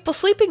found people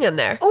sleeping in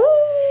there. Ooh!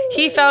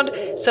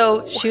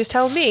 So she was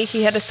telling me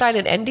he had to sign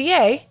an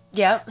NDA.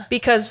 Yeah.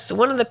 Because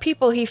one of the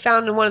people he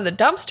found in one of the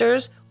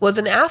dumpsters was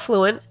an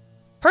affluent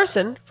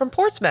person from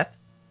Portsmouth.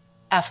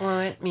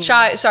 Affluent meaning?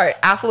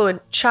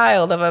 Affluent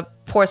child of a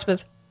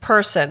Portsmouth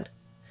person.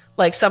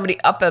 Like somebody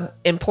up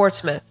in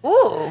Portsmouth.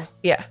 Ooh.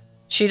 Yeah.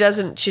 She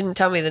didn't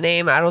tell me the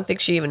name. I don't think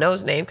she even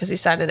knows the name because he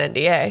signed an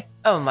NDA.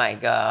 Oh my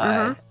God.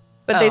 Mm-hmm.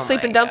 But they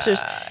sleep in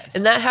dumpsters. God.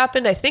 And that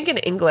happened, I think, in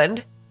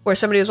England, where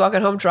somebody was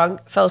walking home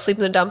drunk, fell asleep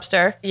in the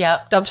dumpster.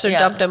 Yeah. Dumpster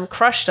dumped him,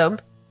 crushed him,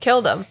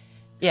 killed him.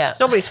 Yeah. It's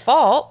nobody's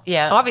fault.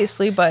 Yeah.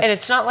 Obviously, but... And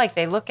it's not like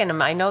they look in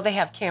them. I know they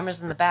have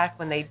cameras in the back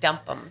when they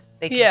dump them.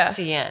 They can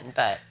see in,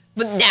 but...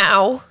 But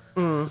now...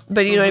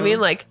 But you know what I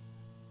mean? Like,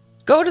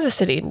 go to the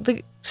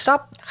city.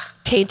 Stop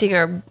tainting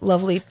our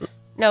lovely...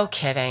 No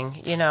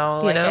kidding.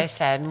 I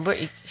said,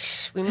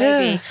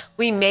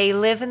 we may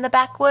live in the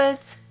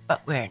backwoods,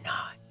 but we're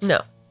not.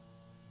 No.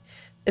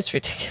 It's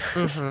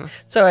ridiculous. Mm-hmm.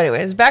 So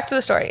anyways, back to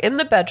the story. In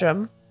the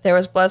bedroom, there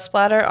was blood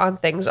splatter on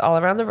things all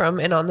around the room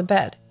and on the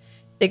bed.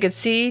 They could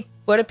see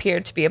what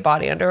appeared to be a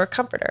body under a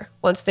comforter.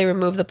 Once they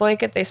removed the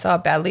blanket, they saw a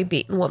badly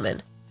beaten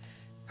woman.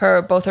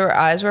 Both her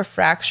eyes were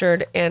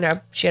fractured and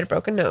she had a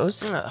broken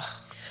nose. Oh,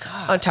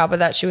 God. On top of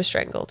that, she was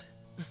strangled.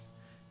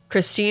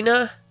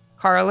 Christina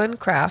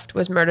Carlin-Kraft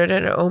was murdered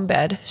in her own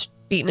bed,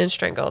 beaten and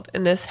strangled.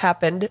 And this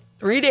happened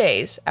 3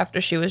 days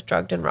after she was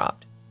drugged and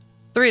robbed.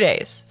 3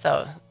 days.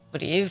 So... What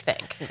do you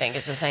think? You think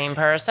it's the same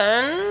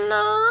person?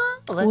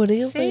 What do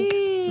you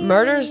think?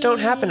 Murders don't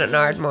happen at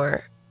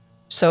Ardmore.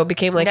 So it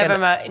became like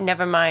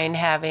never mind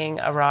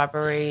having a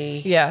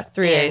robbery. Yeah,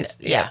 3 days.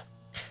 Yeah.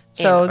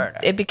 So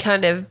it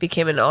kind of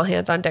became an all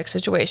hands on deck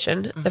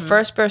situation. Mm-hmm. The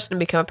first person to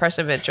become a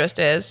person of interest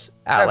is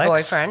Alex. Her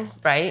boyfriend,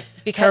 right?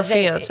 Because her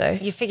fiance.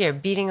 You figure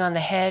beating on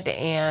the head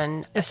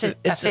and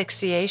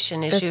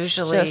asphyxiation is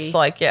usually just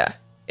like, it's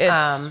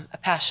a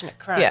passionate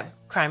crime. Yeah.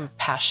 Crime of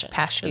passion.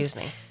 Excuse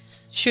me.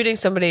 Shooting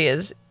somebody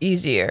is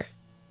easier.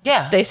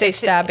 Yeah. They say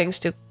stabbing's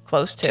too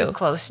close to. Too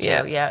close to,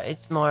 yeah.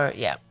 It's more,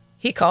 yeah.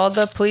 He called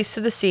the police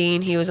to the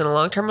scene. He was in a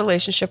long-term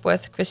relationship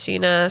with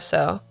Christina,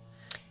 so...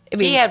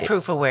 he had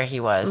proof of where he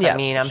was. Yeah,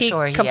 I'm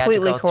sure he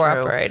completely had to go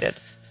cooperated.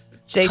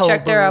 They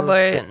checked their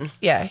alibis.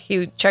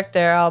 He checked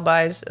their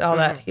alibis, all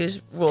that. He was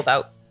ruled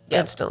out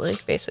instantly,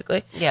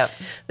 basically. Yep.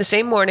 The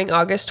same morning,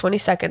 August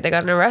 22nd, they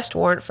got an arrest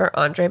warrant for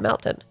Andre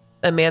Melton,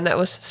 the man that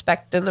was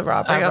suspected in the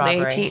robbery on the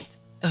 18th.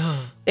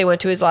 Ugh. They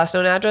went to his last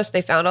known address.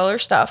 They found all her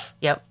stuff.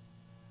 Yep.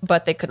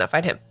 But they could not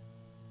find him.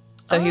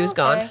 So he was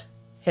gone.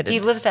 Hidden. He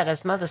lives at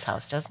his mother's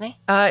house, doesn't he?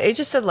 It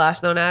just said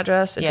last known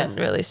address. It didn't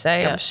really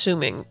say. I'm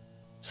assuming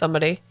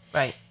somebody.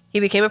 Right. He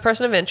became a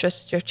person of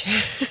interest. Your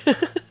chair.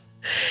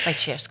 My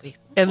chair squeaked.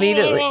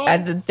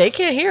 Immediately. They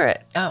can't hear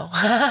it. Oh.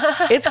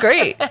 It's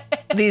great.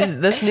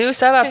 This new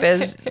setup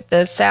is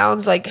the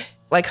sounds like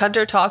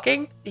Hunter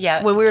talking.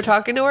 Yeah. When we were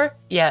talking to her.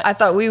 Yeah. I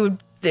thought it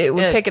would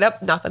pick it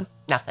up. Nothing.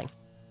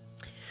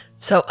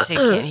 So you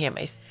can't hear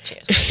my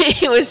chairs.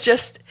 He was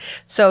just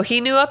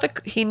he knew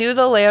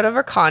the layout of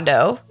her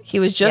condo. He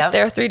was just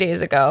there 3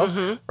 days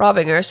ago,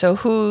 robbing her. So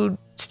who's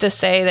to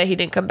say that he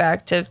didn't come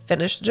back to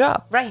finish the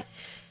job? Right.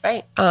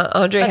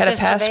 Andre had a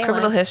past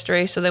criminal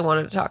history, so they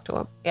wanted to talk to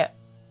him. Yeah.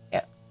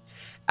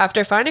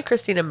 After finding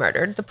Christina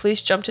murdered, the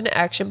police jumped into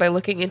action by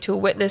looking into a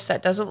witness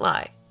that doesn't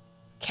lie.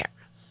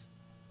 Cameras.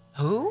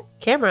 Who?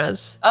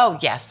 Cameras. Oh,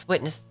 yes.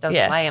 Witness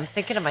doesn't lie. I'm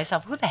thinking to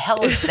myself, who the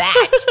hell is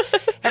that?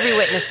 Every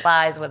witness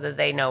lies, whether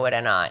they know it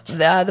or not.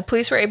 The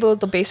police were able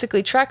to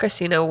basically track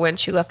Christina when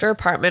she left her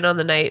apartment on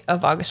the night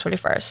of August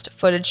 21st.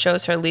 Footage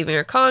shows her leaving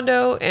her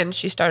condo, and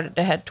she started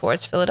to head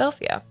towards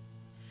Philadelphia.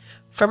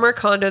 From her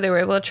condo, they were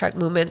able to track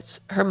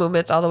her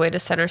movements all the way to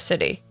Center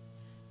City.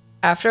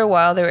 After a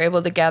while, they were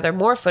able to gather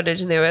more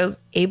footage, and they were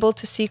able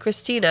to see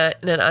Christina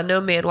and an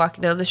unknown man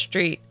walking down the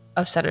street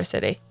of Center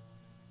City.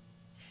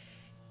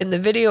 In the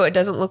video, it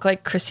doesn't look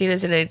like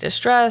Christina's in any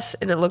distress,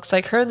 and it looks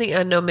like her and the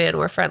unknown man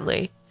were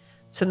friendly.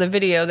 So in the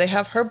video, they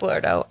have her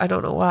blurred out. I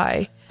don't know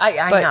why. I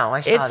know.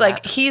 I saw it's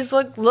like he's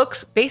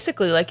looks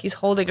basically like he's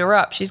holding her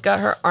up. She's got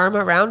her arm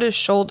around his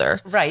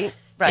shoulder. Right.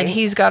 And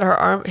he's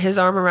got his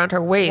arm around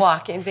her waist.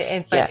 Walking.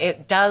 But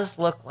it does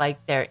look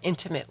like they're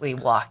intimately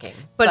walking.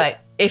 But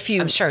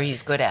I'm sure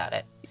he's good at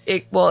it.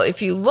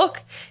 If you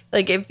look,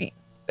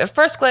 at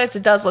first glance,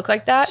 it does look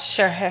like that.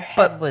 Sure, her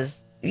head was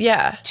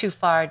too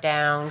far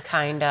down,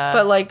 kind of.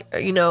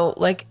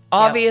 But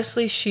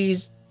obviously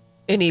she's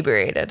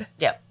inebriated.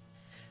 Yep.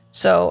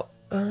 So,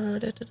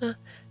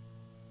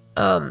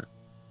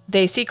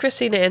 They see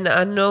Christina and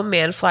the unknown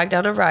man flag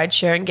down a ride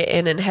share and get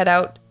in and head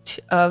out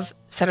of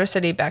Center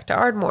City back to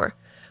Ardmore.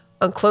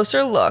 On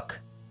closer look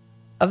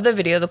of the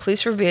video, the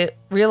police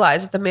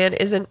realize that the man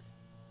isn't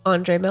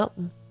Andre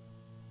Melton.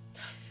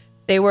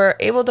 They were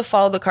able to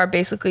follow the car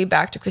basically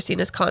back to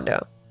Christina's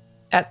condo.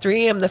 At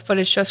 3 a.m., the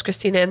footage shows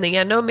Christina and the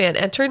unknown man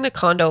entering the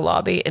condo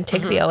lobby and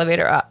take the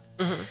elevator up.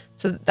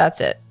 So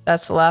that's it.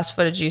 That's the last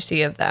footage you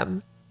see of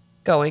them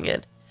going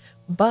in.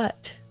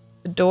 But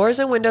the doors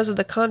and windows of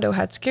the condo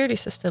had security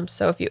systems,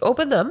 so if you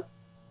open them,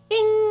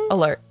 bing,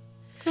 alert.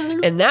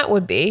 And that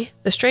would be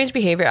the strange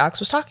behavior Alex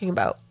was talking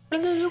about.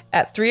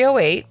 At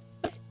 3:08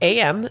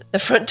 a.m., the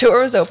front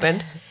door was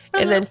opened,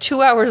 and then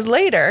 2 hours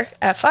later,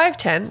 at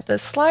 5:10, the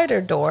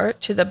slider door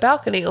to the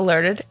balcony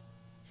alerted,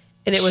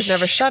 and it was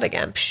never shut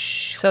again.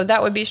 So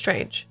that would be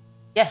strange.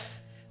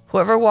 Yes.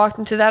 Whoever walked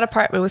into that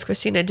apartment with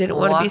Christina didn't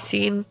want to be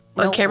seen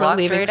on camera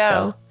leaving, right,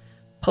 so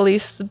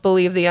police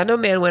believe the unknown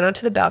man went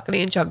onto the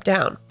balcony and jumped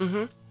down.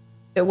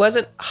 It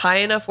wasn't high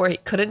enough where he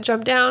couldn't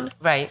jump down.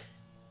 Right.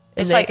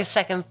 It's like a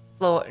second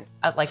floor,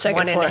 like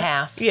second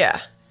 1.5.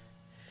 Yeah.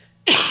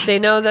 They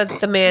know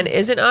that the man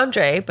isn't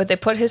Andre, but they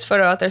put his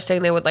photo out there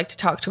saying they would like to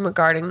talk to him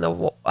regarding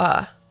the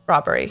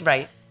robbery.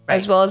 Right.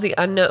 As well as the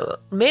unknown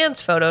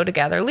man's photo to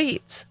gather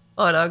leads.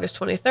 On August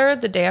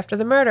 23rd, the day after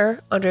the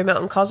murder, Andre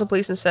Melton calls the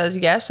police and says,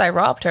 "Yes, I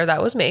robbed her.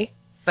 That was me.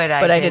 But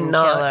I did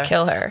not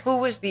kill her." Who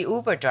was the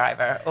Uber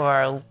driver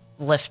or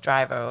Lyft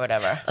driver or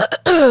whatever?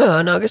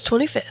 On August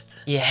 25th.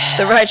 Yeah.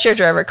 The rideshare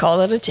driver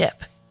called it a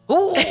tip.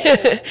 Ooh,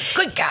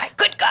 good guy.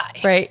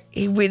 Right.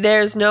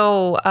 There's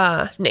no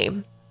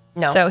name.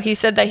 No. So he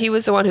said that he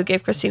was the one who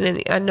gave Christina and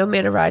the unknown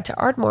man a ride to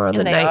Ardmore on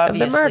the night of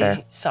the murder.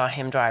 Saw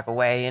him drive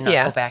away and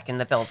not go back in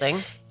the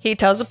building. He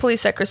tells the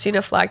police that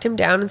Christina flagged him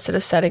down instead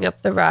of setting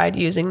up the ride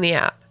using the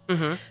app.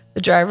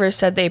 The drivers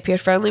said they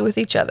appeared friendly with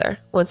each other.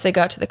 Once they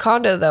got to the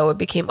condo, though, it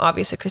became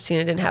obvious that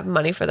Christina didn't have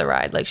money for the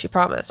ride like she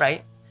promised.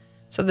 Right.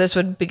 So this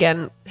would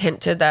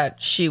hinted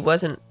that she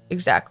wasn't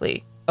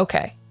exactly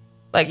okay.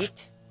 Like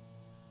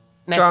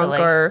drunk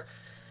or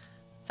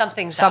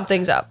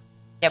something's up.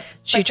 Yep.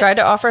 She tried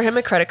to offer him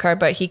a credit card,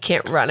 but he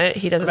can't run it.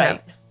 He doesn't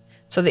have.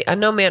 So the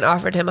unknown man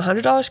offered him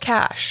 $100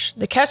 cash.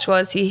 The catch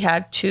was he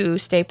had to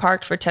stay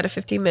parked for 10 to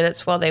 15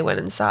 minutes while they went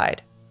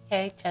inside.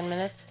 Okay, 10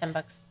 minutes, $10,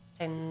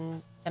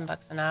 $10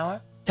 an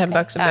hour.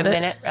 $10 a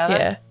minute. Rather.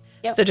 Yeah.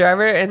 Yep. The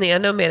driver and the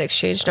unknown man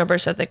exchanged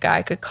numbers so the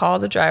guy could call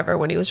the driver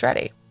when he was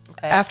ready.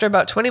 Okay. After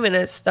about 20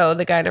 minutes, though,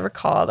 the guy never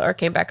called or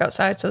came back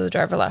outside, so the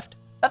driver left.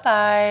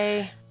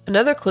 Bye-bye.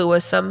 Another clue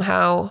was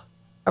somehow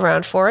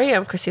around 4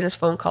 a.m., Christina's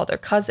phone called her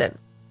cousin.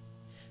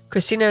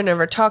 Christina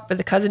never talked, but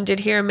the cousin did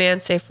hear a man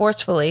say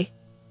forcefully,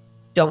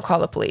 "Don't call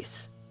the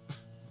police."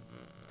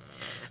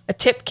 A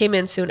tip came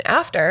in soon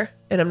after,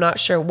 and I'm not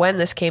sure when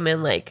this came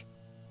in, like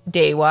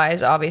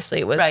day-wise. Obviously,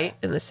 it was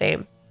in the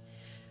same.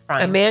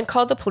 A man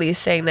called the police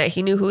saying that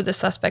he knew who the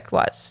suspect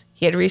was.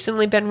 He had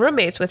recently been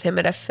roommates with him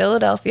at a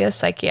Philadelphia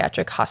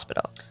psychiatric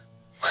hospital.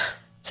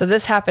 So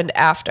this happened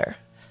after.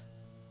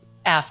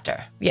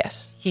 After.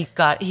 Yes. He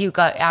got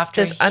after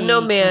this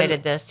unknown man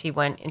committed this, he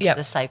went into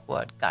the psych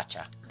ward.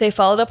 Gotcha. They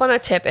followed up on a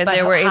tip, and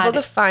they were able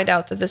to find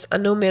out that this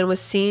unknown man who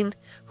was seen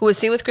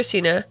with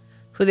Christina,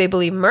 who they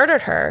believe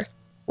murdered her,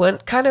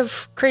 went kind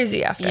of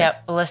crazy after.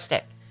 Yep,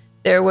 ballistic.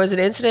 There was an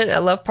incident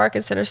at Love Park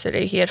in Center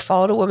City. He had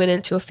followed a woman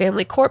into a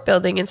family court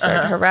building and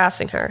started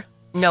harassing her.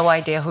 No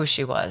idea who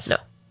she was. No.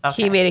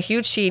 Okay. He made a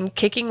huge scene,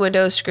 kicking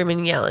windows, screaming,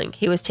 and yelling.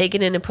 He was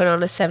taken in and put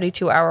on a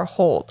 72-hour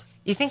hold.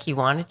 You think he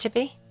wanted to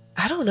be?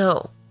 I don't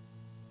know.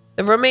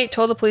 The roommate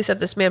told the police that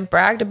this man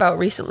bragged about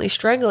recently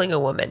strangling a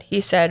woman.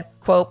 He said,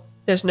 quote,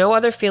 "There's no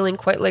other feeling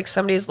quite like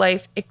somebody's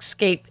life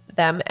escape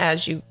them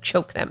as you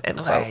choke them," end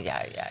quote.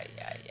 Yeah.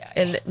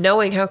 And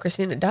knowing how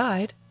Christina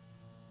died,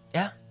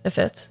 it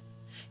fits.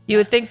 You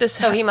would think this...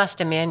 So he must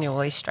have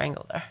manually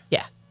strangled her.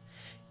 Yeah.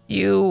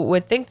 You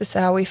would think this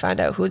is how we find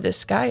out who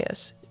this guy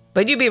is.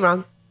 But you'd be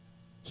wrong.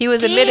 He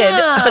was admitted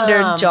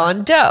under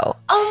John Doe.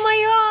 Oh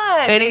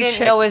my God. And he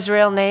didn't know his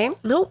real name?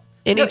 Nope.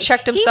 And he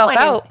checked himself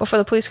out before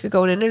the police could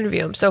go in and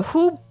interview him. So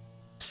who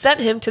sent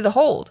him to the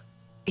hold?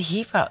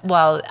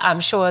 Well, I'm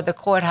sure the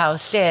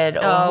courthouse did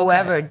or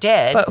whoever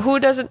did. But who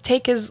doesn't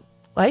take his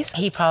license?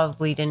 He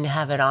probably didn't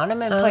have it on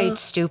him and played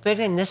stupid.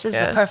 And this is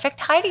the perfect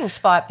hiding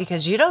spot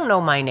because you don't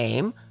know my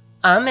name.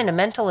 I'm in a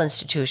mental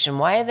institution.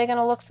 Why are they going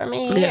to look for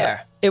me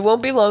here? It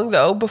won't be long,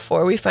 though,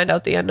 before we find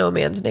out the unknown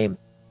man's name.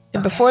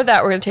 And before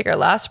that, we're going to take our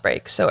last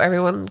break. So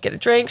everyone get a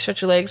drink,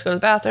 stretch your legs, go to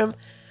the bathroom.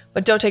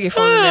 But don't take your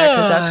phone in there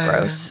because that's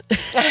gross.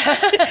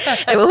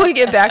 And when we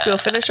get back, we'll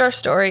finish our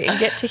story and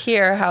get to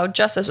hear how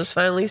justice was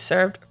finally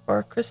served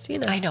for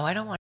Christina. I know. I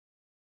don't want.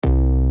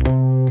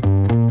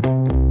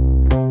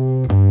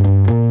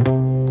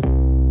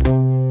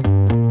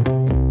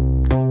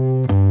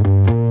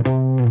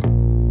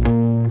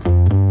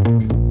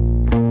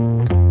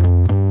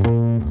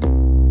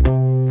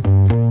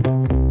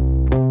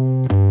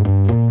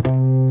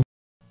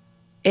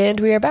 And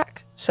we are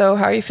back. So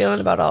how are you feeling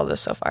about all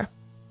this so far?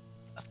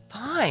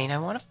 Fine. I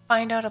want to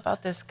find out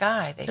about this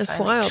guy. It's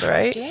wild,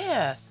 right?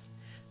 Yes.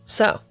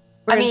 So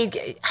I mean,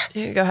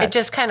 go ahead. It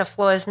just kind of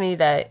floors me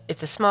that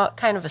it's a small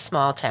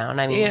town.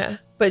 I mean, yeah,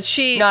 but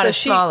not as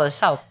small as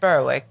South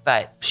Berwick,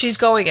 but she's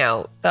going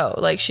out though.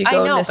 Like she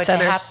going to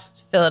center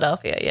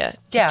Philadelphia.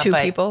 Yeah, two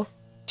people,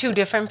 two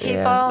different people.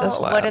 Yeah, that's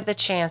wild. What are the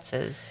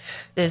chances?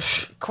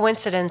 This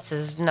coincidence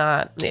is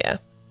not. Yeah,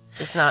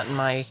 it's not in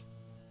my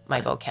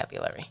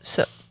vocabulary.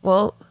 So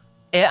well.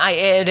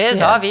 It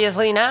is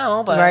obviously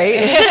now, but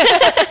right.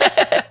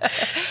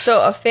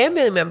 So a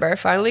family member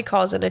finally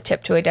calls in a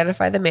tip to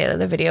identify the man in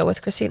the video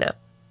with Christina.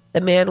 The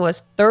man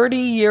was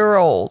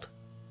 30-year-old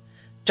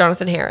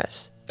Jonathan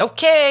Harris.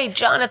 Okay,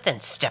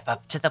 Jonathan, step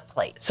up to the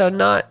plate. So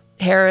not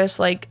Harris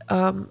like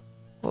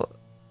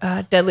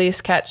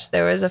Deadliest Catch.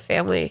 There was a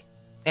family.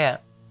 Yeah.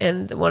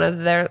 And one of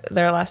their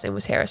last name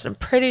was Harris. I'm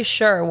pretty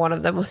sure one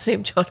of them was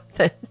named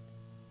Jonathan.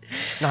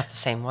 Not the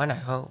same one, I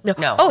hope.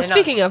 No. Oh,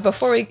 speaking of,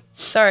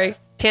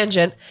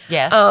 tangent.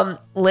 Yes.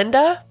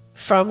 Linda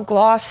from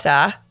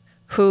Gloucester,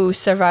 who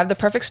survived the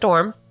perfect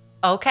storm.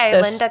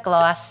 Okay, Linda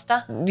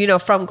Gloucester.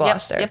 From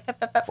Gloucester.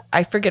 Yep.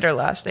 I forget her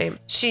last name.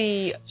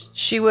 She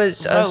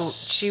was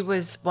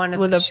one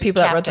of the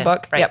people that wrote the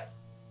book. Right. Yep.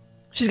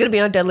 She's going to be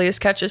on Deadliest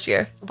Catch this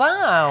year.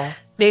 Wow.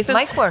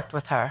 Mike worked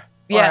with her.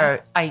 Yeah.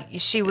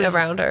 She was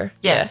around her.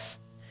 Yes.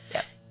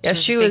 Yeah,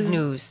 she was big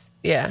news.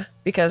 Yeah,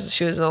 because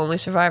she was the only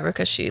survivor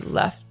because she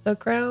left the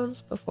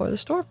grounds before the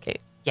storm came.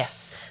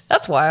 Yes.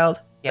 That's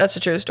wild. Yep. That's a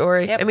true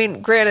story. Yep. I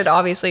mean, granted,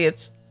 obviously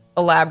it's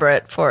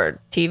elaborate for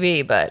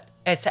TV, but...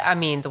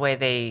 the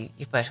way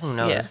but who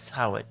knows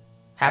how it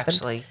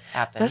actually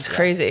happened. That's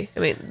crazy. I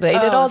mean, they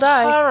did all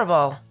die.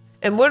 Horrible.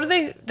 And what are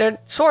they? They're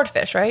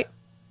swordfish, right?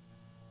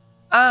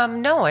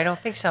 No, I don't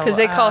think so. Because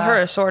they call her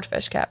a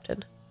swordfish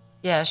captain.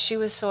 Yeah, she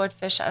was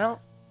swordfish.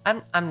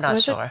 I'm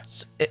not sure.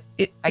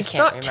 It's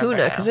not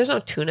tuna because there's no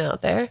tuna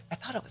out there. I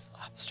thought it was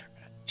lobster.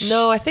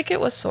 No, I think it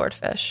was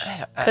swordfish.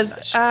 Because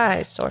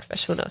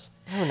swordfish. Who knows?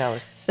 Who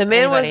knows? The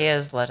man let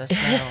us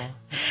know.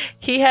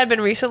 He had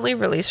been recently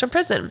released from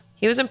prison.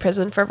 He was in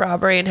prison for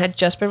robbery and had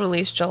just been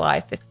released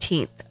July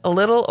 15th, a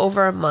little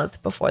over a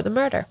month before the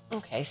murder.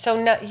 Okay,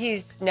 so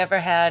he's never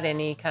had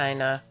any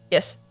kind of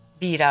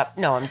beat up.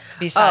 No,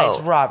 besides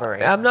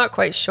robbery. I'm not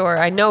quite sure.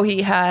 I know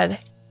he had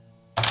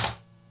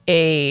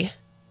a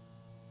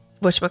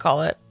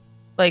whatchamacallit,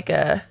 like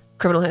a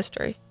criminal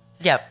history.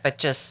 Yeah, but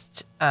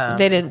just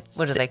they didn't.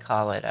 What do they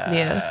call it?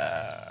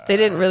 They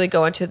didn't really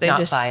go into. They not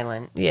just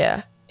violent.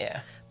 Yeah.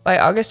 Yeah. By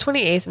August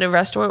 28th, an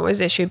arrest warrant was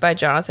issued by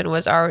Jonathan. He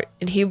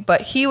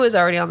was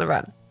already on the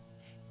run.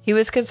 He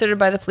was considered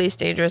by the police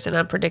dangerous and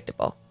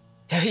unpredictable.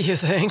 You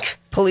think?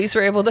 Police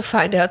were able to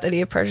find out that he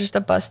had purchased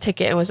a bus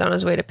ticket and was on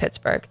his way to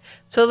Pittsburgh.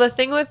 So the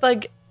thing with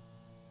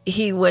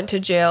he went to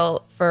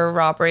jail for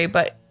robbery,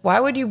 but why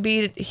would you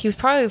be? He was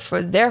probably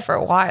there for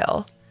a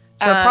while,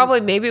 so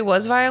maybe it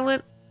was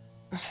violent.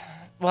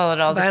 Well,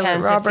 it all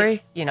depends.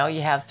 Robbery. If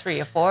you have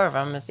 3 or 4 of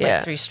them. It's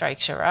like 3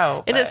 strikes, you're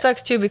out. And it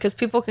sucks too because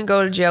people can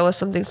go to jail with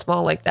something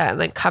small like that and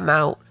then come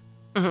out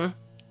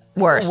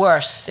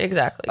worse.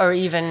 Exactly. Or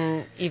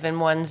even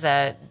ones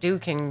that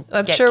get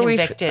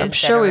convicted. I'm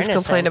sure we've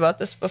complained about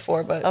this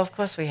before, but of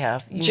course we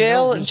have.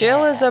 Jail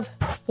is a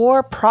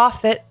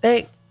for-profit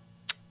thing.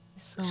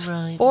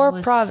 Right.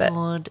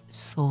 For-profit.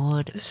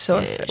 Swordfish.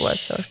 It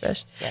was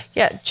swordfish. Yes.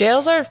 Yeah,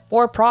 jails are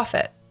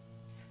for-profit.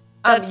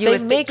 They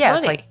make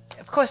money.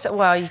 Of course,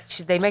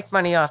 they make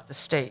money off the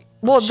state.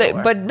 Well, they're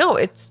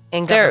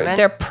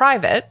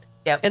private.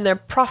 Yep. And they're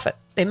profit.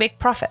 They make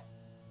profit.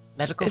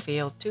 Medical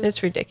field too.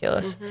 It's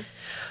ridiculous. Mm-hmm.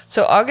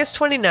 So August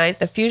 29th,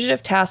 the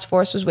fugitive task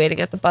force was waiting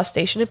at the bus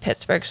station in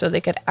Pittsburgh so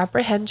they could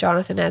apprehend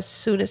Jonathan as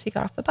soon as he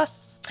got off the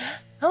bus.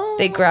 Oh.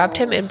 They grabbed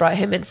him and brought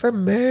him in for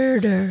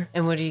murder.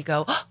 And what do you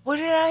go? What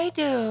did I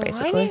do?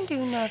 Basically. I didn't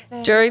do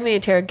nothing. During the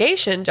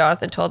interrogation,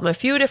 Jonathan told him a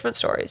few different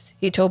stories.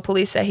 He told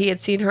police that he had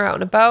seen her out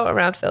and about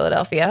around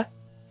Philadelphia.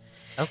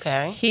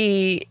 Okay.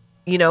 He,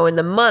 in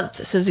the month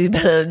since he's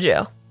been out of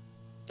jail.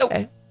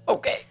 Okay.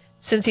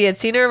 Since he had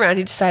seen her around,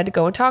 he decided to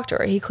go and talk to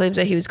her. He claims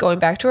that he was going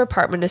back to her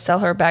apartment to sell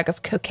her a bag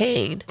of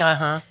cocaine.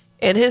 Uh-huh.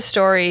 In his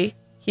story,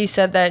 he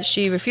said that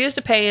she refused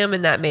to pay him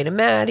and that made him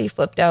mad. He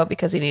flipped out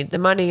because he needed the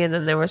money and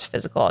then there was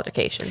physical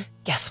altercation.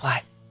 Guess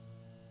what?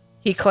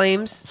 He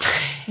claims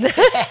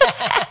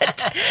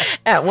that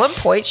at one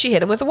point she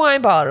hit him with a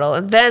wine bottle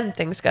and then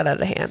things got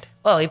out of hand.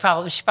 Well,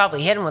 she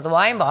probably hit him with a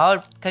wine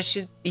bottle because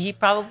he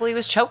probably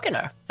was choking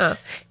her.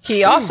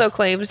 He also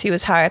claims he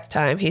was high at the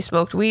time. He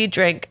smoked weed,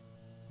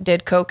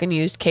 did coke, and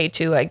used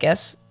K2, I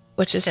guess,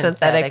 which is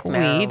synthetic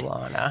weed.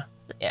 Marijuana.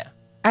 Yeah.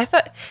 I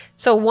thought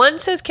so. One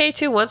says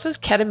K2, one says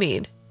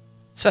ketamine.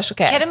 Special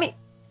K. Ketamine.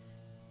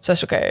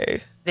 Special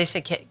K. They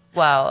said K.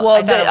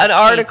 an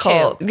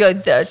article.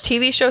 K2. The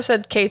TV show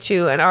said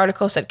K2. An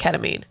article said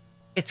ketamine.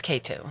 It's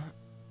K2.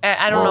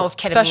 I don't know if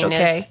ketamine Special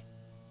K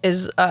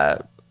is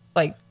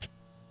like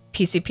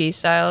PCP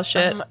style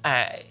shit.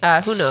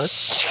 Who knows?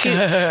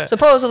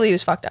 Supposedly he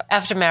was fucked up.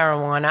 After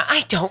marijuana,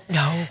 I don't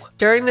know.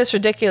 During this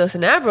ridiculous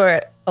and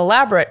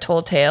elaborate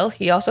told tale,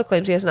 he also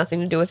claims he has nothing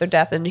to do with her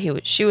death and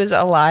she was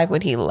alive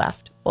when he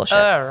left. Bullshit.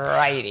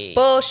 Alrighty.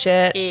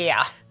 Bullshit.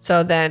 Yeah.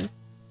 So then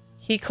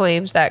he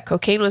claims that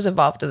cocaine was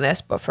involved in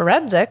this, but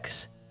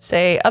forensics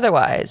say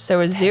otherwise. There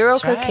was zero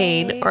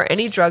cocaine or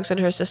any drugs in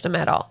her system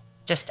at all.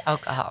 Just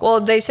alcohol.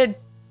 Well, they said,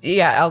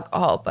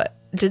 alcohol, but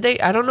did they?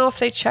 I don't know if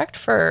they checked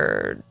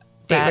for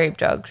date rape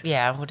drugs.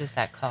 Yeah, what is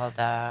that called?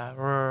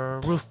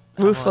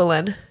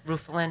 Rufalin.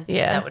 Rufalin? Yeah.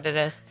 Is that what it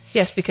is?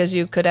 Yes, because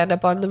you could end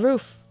up on the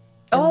roof.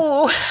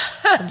 Oh.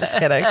 I'm just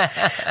kidding.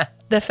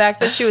 The fact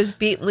that she was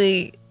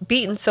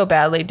beaten so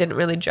badly didn't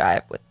really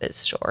jive with his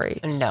story.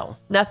 No.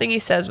 Nothing he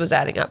says was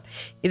adding up.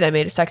 He then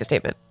made a second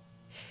statement.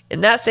 In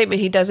that statement,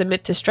 he does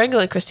admit to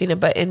strangling Christina,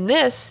 but in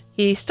this,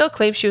 he still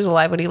claims she was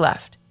alive when he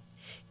left.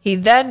 He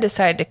then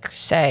decided to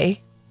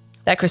say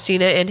that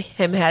Christina and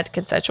him had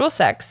consensual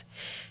sex,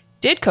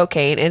 did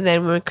cocaine, and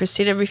then when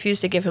Christina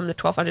refused to give him the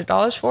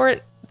 $1,200 for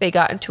it, they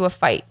got into a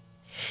fight.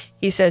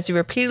 He says he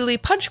repeatedly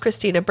punched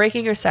Christina,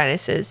 breaking her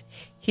sinuses.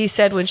 He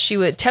said when she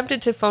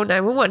attempted to phone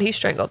 911, he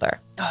strangled her.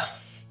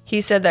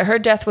 He said that her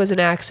death was an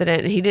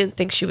accident and he didn't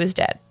think she was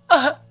dead.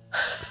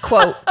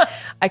 Quote,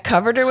 I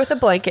covered her with a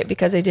blanket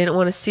because I didn't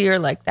want to see her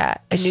like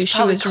that. I knew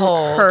she was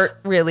hurt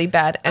really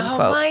bad, end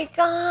quote. Oh my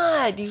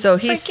God. So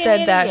he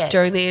said that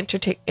during the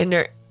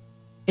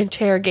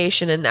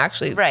interrogation, and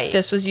actually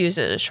this was used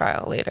in his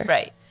trial later.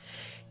 Right.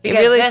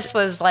 Because this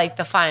was like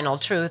the final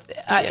truth.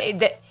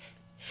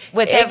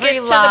 With every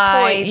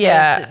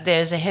lie,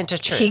 there's a hint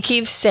of truth. He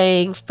keeps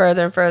saying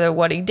further and further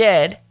what he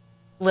did,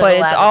 but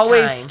it's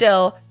always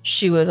still,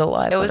 she was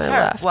alive. It was her.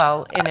 Left.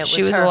 Well, and it was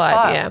she was her alive,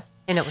 fault. yeah.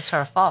 And it was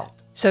her fault.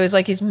 So it's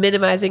like he's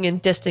minimizing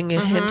and distancing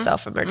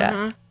himself from her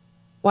death.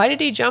 Why did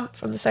he jump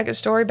from the second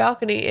story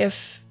balcony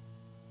if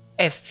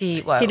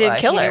he didn't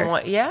kill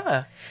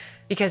her?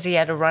 Because he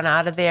had to run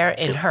out of there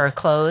in her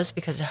clothes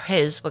because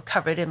his were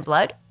covered in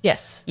blood.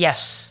 Yes.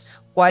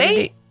 Why did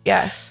he?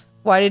 Yeah.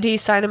 Why did he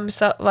sign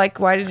himself? Like,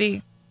 why did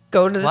he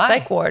go to the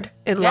psych ward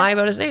and lie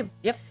about his name?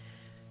 Yep.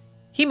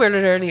 He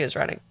murdered her and he was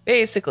running.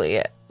 Basically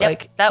it. Yep.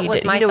 Like, that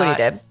was my thought. He knew what he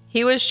did.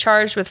 He was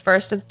charged with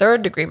first and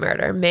third degree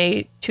murder.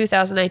 May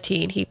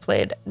 2019, he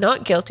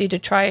not guilty to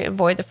try and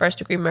avoid the first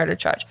degree murder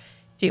charge.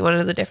 Do you want to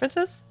know the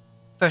differences?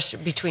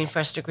 Between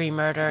first degree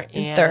murder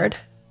and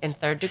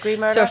third degree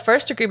murder? So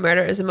first degree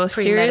murder is the most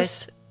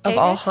serious of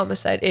all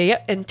homicide.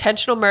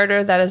 Intentional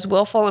murder that is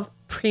willful and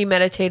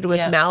premeditated with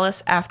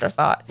malice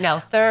afterthought. Now,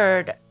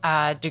 third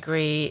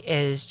degree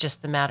is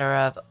just the matter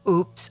of,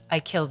 oops, I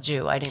killed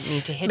you. I didn't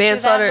mean to hit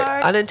manslaughter, you that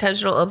hard.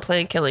 Unintentional,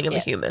 unplanned killing of a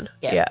human.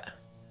 Yeah.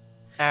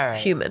 All right.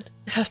 Human.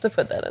 Has to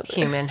put that in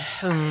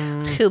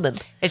there. Human.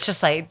 It's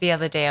just like the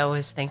other day I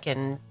was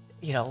thinking,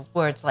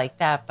 words like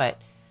that, but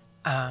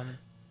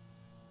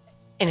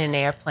in an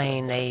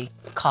airplane they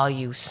call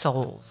you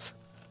souls.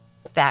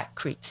 That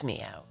creeps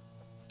me out.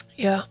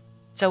 Yeah.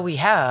 So we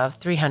have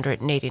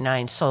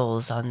 389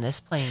 souls on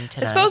this plane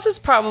tonight. I suppose it's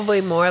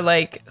probably more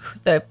like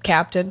the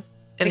captain.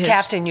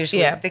 Captain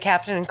usually. Yeah. The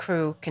captain and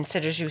crew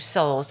considers you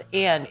souls.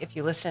 And if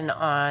you listen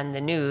on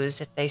the news,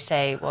 if they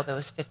say, well, there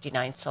was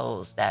 59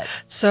 souls that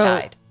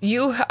died.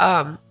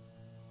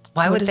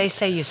 Why would they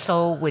say your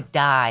soul would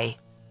die?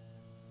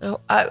 No,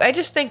 I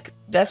just think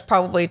that's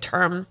probably a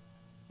term,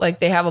 like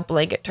they have a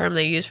blanket term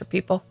they use for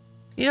people.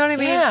 You know what I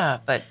mean? Yeah,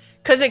 but...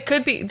 Because it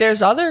could be,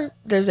 there's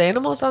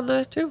animals on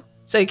there too.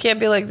 So you can't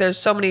be like, there's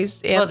so many...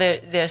 Well,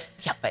 there's...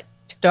 Yeah, but...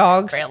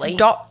 Dogs. Really?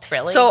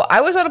 Really? So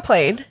I was on a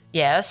plane.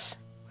 Yes.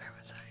 Where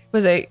was I?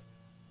 Was I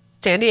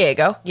San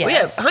Diego? Yes. Well,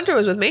 yeah, Hunter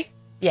was with me.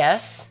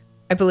 Yes.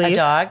 I believe. A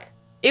dog.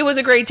 It was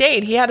a great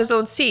date. He had his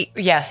own seat.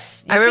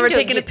 Yes. I remember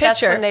taking a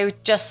picture. That's when they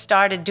just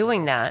started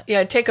doing that.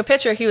 Yeah, take a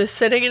picture. He was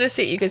sitting in a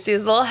seat. You could see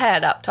his little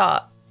head up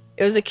top.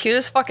 It was the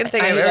cutest fucking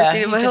thing I've ever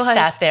seen in my life. He just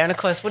sat there, and of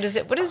course, what is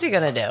he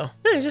gonna do?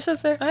 No, he just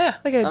sits there. Oh yeah,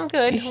 like I'm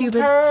good. Human.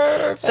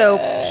 Perfect. So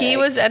he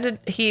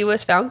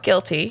was found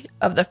guilty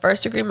of the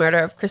first degree murder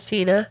of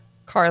Christina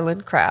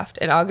Carlin-Kraft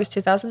in August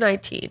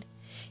 2019.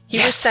 He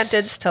was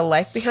sentenced to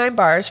life behind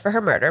bars for her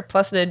murder,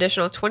 plus an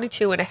additional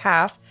 22 and a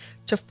half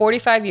to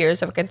 45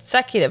 years of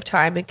consecutive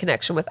time in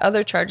connection with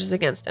other charges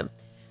against him.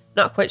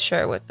 Not quite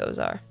sure what those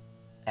are.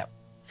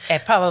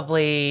 It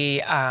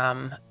probably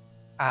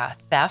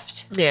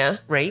theft. Yeah.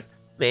 Rape.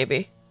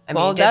 Maybe.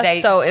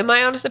 So in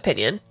my honest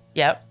opinion.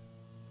 Yep.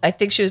 I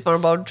think she was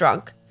vulnerable,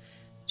 drunk.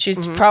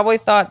 She's probably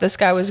thought this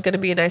guy was going to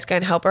be a nice guy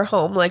and help her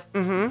home like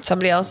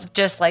somebody else.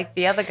 Just like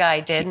the other guy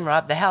did and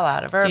robbed the hell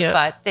out of her,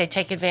 but they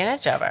take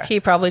advantage of her. He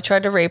probably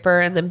tried to rape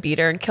her and then beat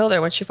her and killed her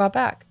when she fought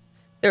back.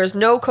 There was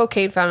no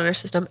cocaine found in her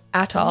system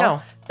at all.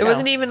 No. There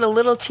wasn't even a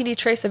little teeny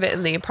trace of it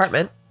in the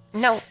apartment.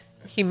 No.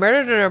 He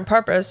murdered her on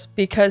purpose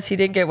because he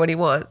didn't get what he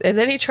wanted. And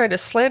then he tried to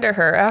slander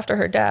her after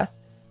her death.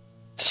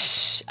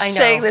 I know.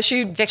 Saying that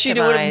she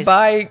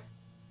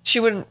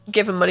wouldn't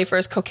give him money for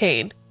his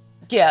cocaine.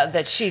 Yeah,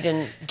 that she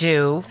didn't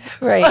do.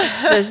 Right.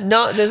 There's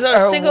not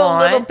a single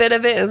little bit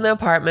of it in the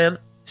apartment.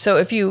 So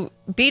if you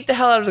beat the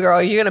hell out of the girl,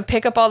 you're going to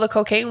pick up all the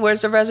cocaine.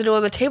 Where's the residue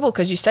on the table?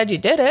 Because you said you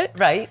did it.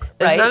 Right.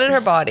 There's none in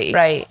her body.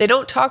 Right. They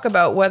don't talk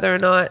about whether or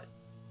not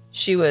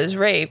she was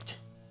raped.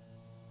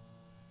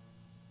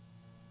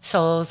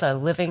 Souls are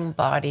living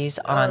bodies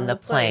on the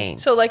plane.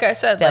 So like I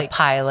said, the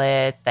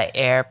pilot, the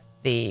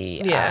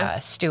the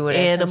stewardess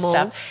Animals.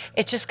 and stuff.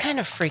 It just kind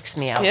of freaks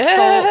me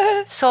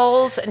out.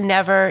 Souls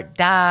never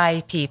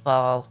die,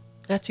 people.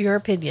 That's your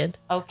opinion.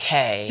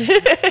 Okay.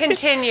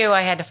 Continue.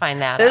 I had to find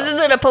that This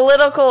isn't a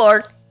political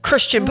or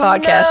Christian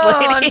podcast,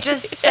 lady. I'm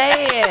just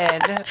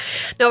saying.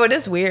 No, it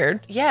is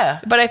weird.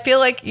 Yeah. But I feel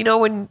like,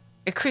 when...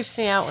 It creeps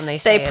me out when they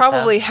say They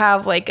probably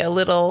have like a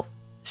little...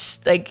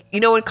 Like,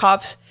 when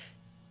cops...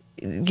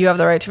 You have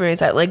the right to remain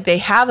silent. Like, they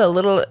have a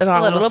little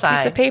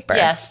piece of paper.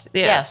 Yes,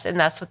 yes. And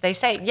that's what they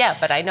say. Yeah,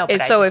 but I know.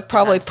 But so it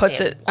probably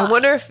puts it... Why. I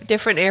wonder if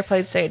different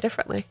airplanes say it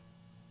differently.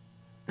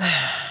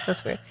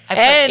 That's weird.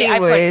 I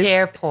put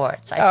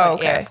airports.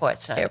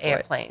 Airports, not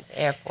airplanes.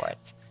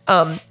 Airports.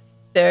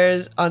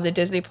 There's on the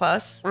Disney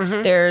Plus.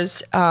 Mm-hmm.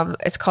 There's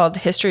it's called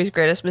History's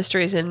Greatest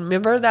Mysteries. And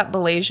remember that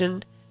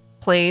Malaysian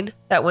plane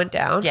that went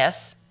down?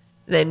 Yes.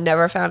 They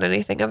never found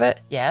anything of it.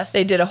 Yes.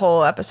 They did a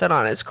whole episode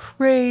on it. It's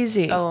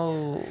crazy.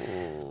 Oh.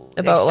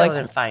 About they still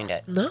didn't find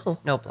it. No.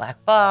 No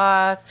black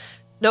box.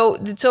 No.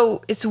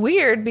 So it's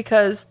weird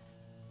because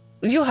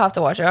you'll have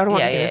to watch it. I don't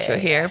want to get into it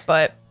here,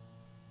 but.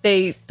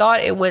 They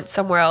thought it went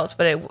somewhere else,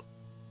 but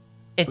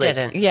it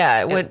didn't. Yeah,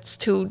 it went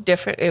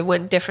different. It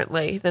went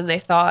differently than they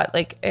thought.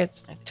 Like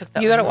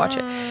you got to watch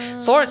it.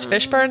 It's Lawrence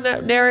Fishburne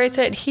that narrates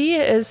it. And he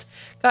has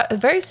got a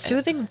very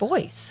soothing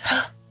voice.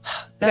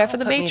 The guy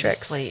from The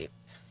Matrix. No,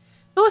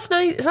 it's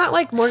not. It's not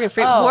like Morgan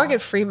Freeman. Morgan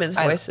Freeman's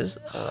voice is.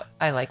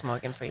 I like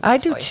Morgan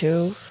Freeman's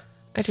voice.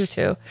 I do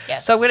too.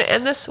 Yes. So I'm going to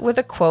end this with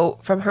a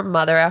quote from her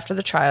mother after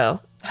the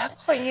trial. That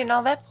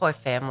poor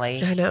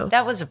family. I know.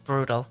 That was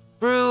brutal.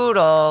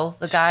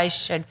 The guy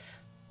should.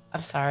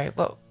 I'm sorry.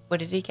 What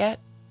did he get?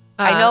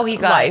 I know he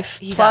got life.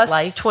 He plus got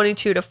life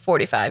 22 to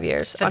 45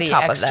 years on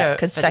top of that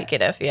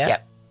consecutive.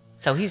 Yep.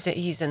 So he's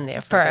in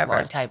there for a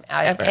long time.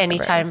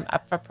 Anytime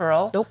up for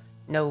parole? Nope.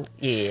 No.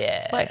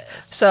 Yeah.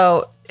 Life.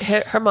 So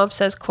her mom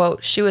says,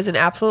 "quote She was an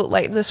absolute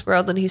light in this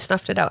world, and he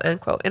snuffed it out."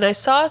 End quote. And I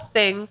saw a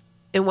thing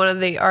in one of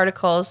the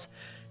articles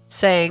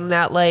saying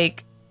that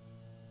like.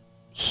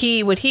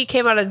 When he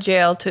came out of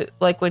jail to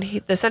like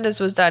when the sentence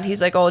was done, he's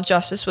like, "Oh,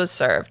 justice was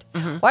served."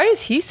 Mm-hmm. Why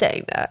is he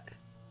saying that?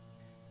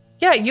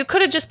 Yeah, you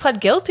could have just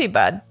pled guilty,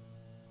 bud,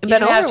 and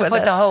been over with this. You have to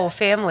put the whole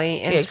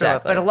family in through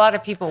it, but a lot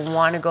of people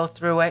want to go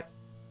through it.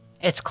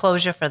 It's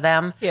closure for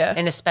them,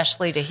 and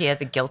especially to hear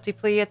the guilty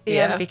plea at the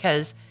end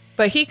because.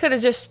 But he could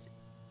have just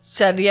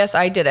said, "Yes,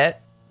 I did it."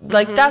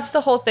 Like that's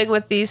the whole thing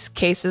with these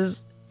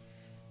cases.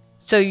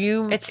 So have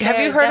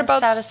you heard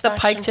about the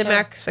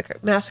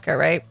Piketon massacre,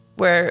 right?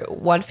 Where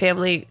one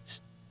family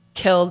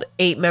killed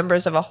 8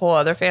 members of a whole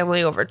other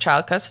family over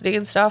child custody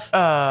and stuff.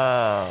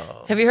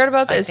 Oh. Have you heard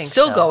about this? It's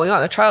still going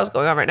on. The trial's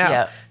going on right now.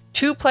 Yeah.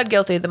 2 pled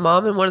guilty, the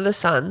mom and one of the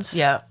sons.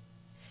 Yeah.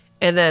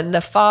 And then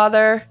the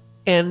father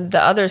and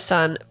the other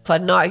son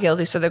pled not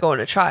guilty, so they're going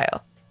to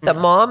trial. The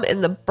mom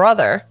and the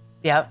brother,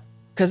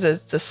 because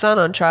it's the son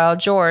on trial,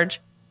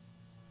 George,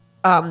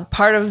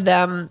 part of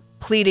them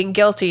pleading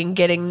guilty and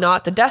getting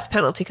not the death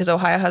penalty, because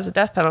Ohio has a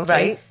death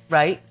penalty.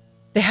 Right.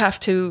 They have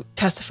to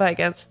testify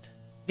against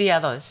the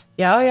others.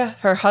 Yeah,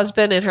 her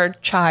husband and her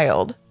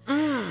child.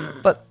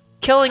 But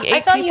killing 8 people.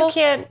 I thought you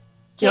can't.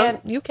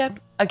 You can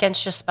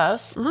against your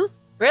spouse. Mm-hmm.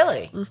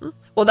 Really? Mm-hmm.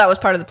 Well, that was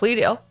part of the plea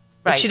deal.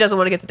 Right. If she doesn't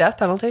want to get the death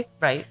penalty.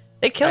 Right.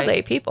 They killed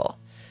 8 people.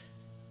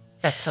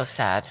 That's so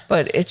sad.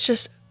 But it's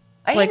just.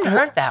 I hadn't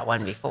heard that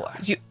one before.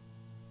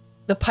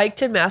 The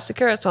Piketon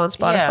Massacre. It's on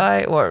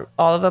Spotify or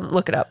all of them.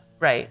 Look it up.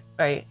 Right.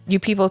 You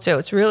people too.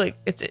 It's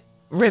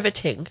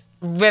riveting.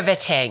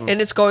 And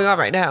it's going on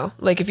right now.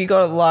 Like if you go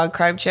to the Law and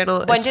Crime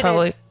channel, when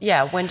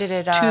did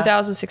it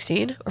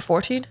 2016 or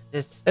 14?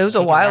 It was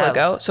a while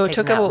ago. So it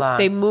took them,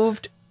 they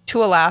moved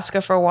to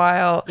Alaska for a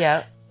while.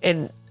 Yeah.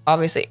 And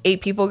obviously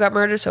 8 people got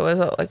murdered. So it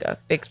was like a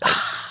big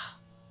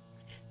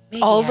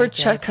thing. All over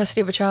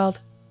custody of a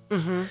child.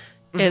 Mm-hmm.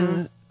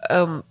 And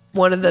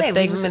one of the things.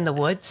 Leave them in the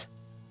woods?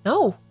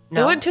 No.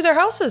 They went to their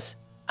houses.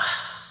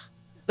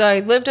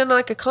 They lived in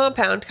like a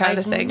compound kind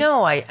of thing.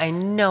 I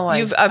know.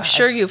 I'm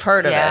sure you've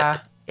heard of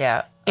it.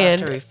 Yeah.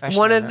 And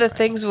one of the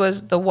things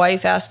was the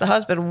wife asked the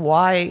husband,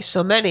 "Why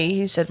so many?"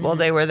 He said, "Well,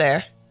 they were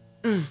there."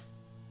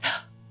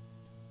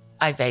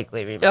 I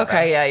vaguely remember.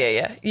 Okay,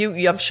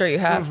 yeah. I'm sure you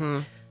have. Mm-hmm.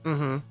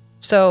 Mm-hmm.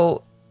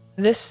 So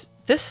this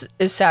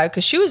is sad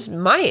because she was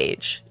my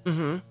age.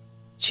 Mm-hmm.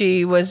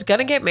 She was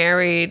gonna get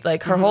married,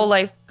 like her whole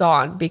life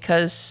gone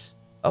because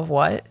of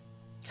what?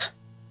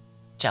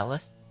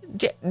 Jealous.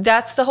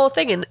 That's the whole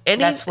thing, and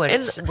that's where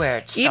it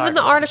started. Even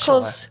the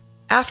articles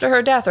after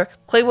her death, or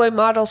Playboy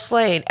model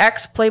slain,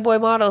 ex Playboy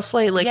model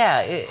slain. Like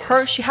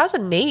she has a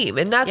name,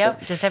 and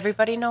that's does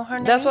everybody know her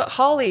name? That's what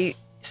Holly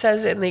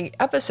says in the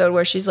episode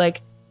where she's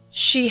like,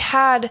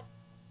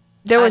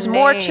 there was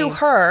more to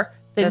her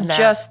than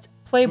just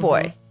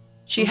Playboy. Mm-hmm.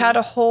 She had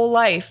a whole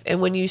life,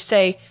 and when you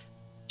say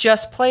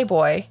just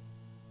Playboy.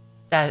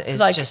 That is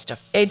like just a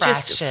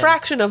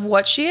fraction of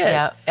what she is.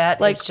 Yeah, that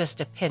is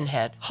just a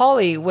pinhead.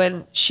 Holly,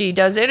 when she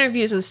does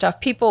interviews and stuff,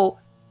 people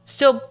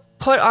still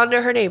put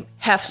under her name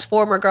Hef's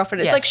former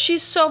girlfriend. It's like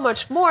she's so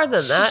much more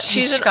than that.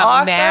 She's an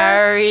author.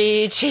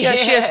 Married. Yeah,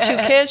 she has 2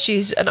 kids.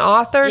 She's an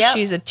author. Yep.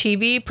 She's a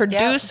TV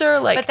producer.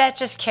 Yep. But that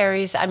just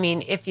carries. I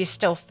mean, if you're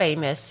still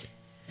famous,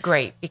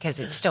 great, because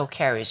it still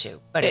carries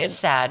you. But it's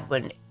sad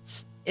when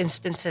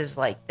instances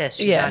like this,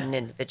 you're not an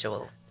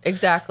individual.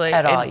 Exactly.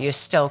 At all. You're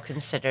still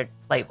considered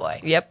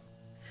Playboy. Yep.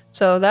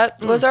 So that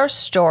was our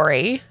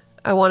story.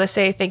 I want to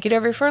say thank you to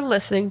everyone for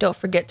listening. Don't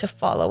forget to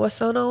follow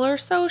us on all our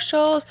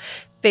socials.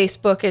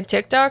 Facebook and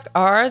TikTok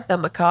are the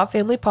Macabre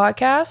Family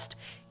Podcast.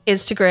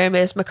 Instagram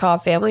is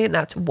Macabre Family, and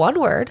that's one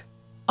word.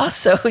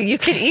 Also, you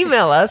can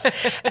email us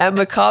at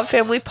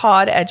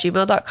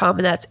macabefamilypod@gmail.com,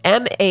 and that's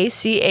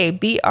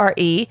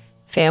MACABRE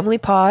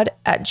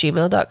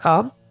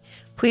familypod@gmail.com.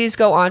 Please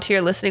go onto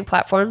your listening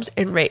platforms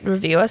and rate and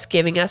review us.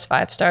 Giving us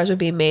 5 stars would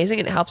be amazing,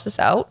 and it helps us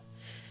out.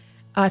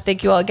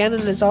 Thank you all again,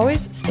 and as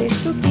always, stay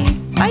spooky.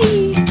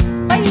 Bye!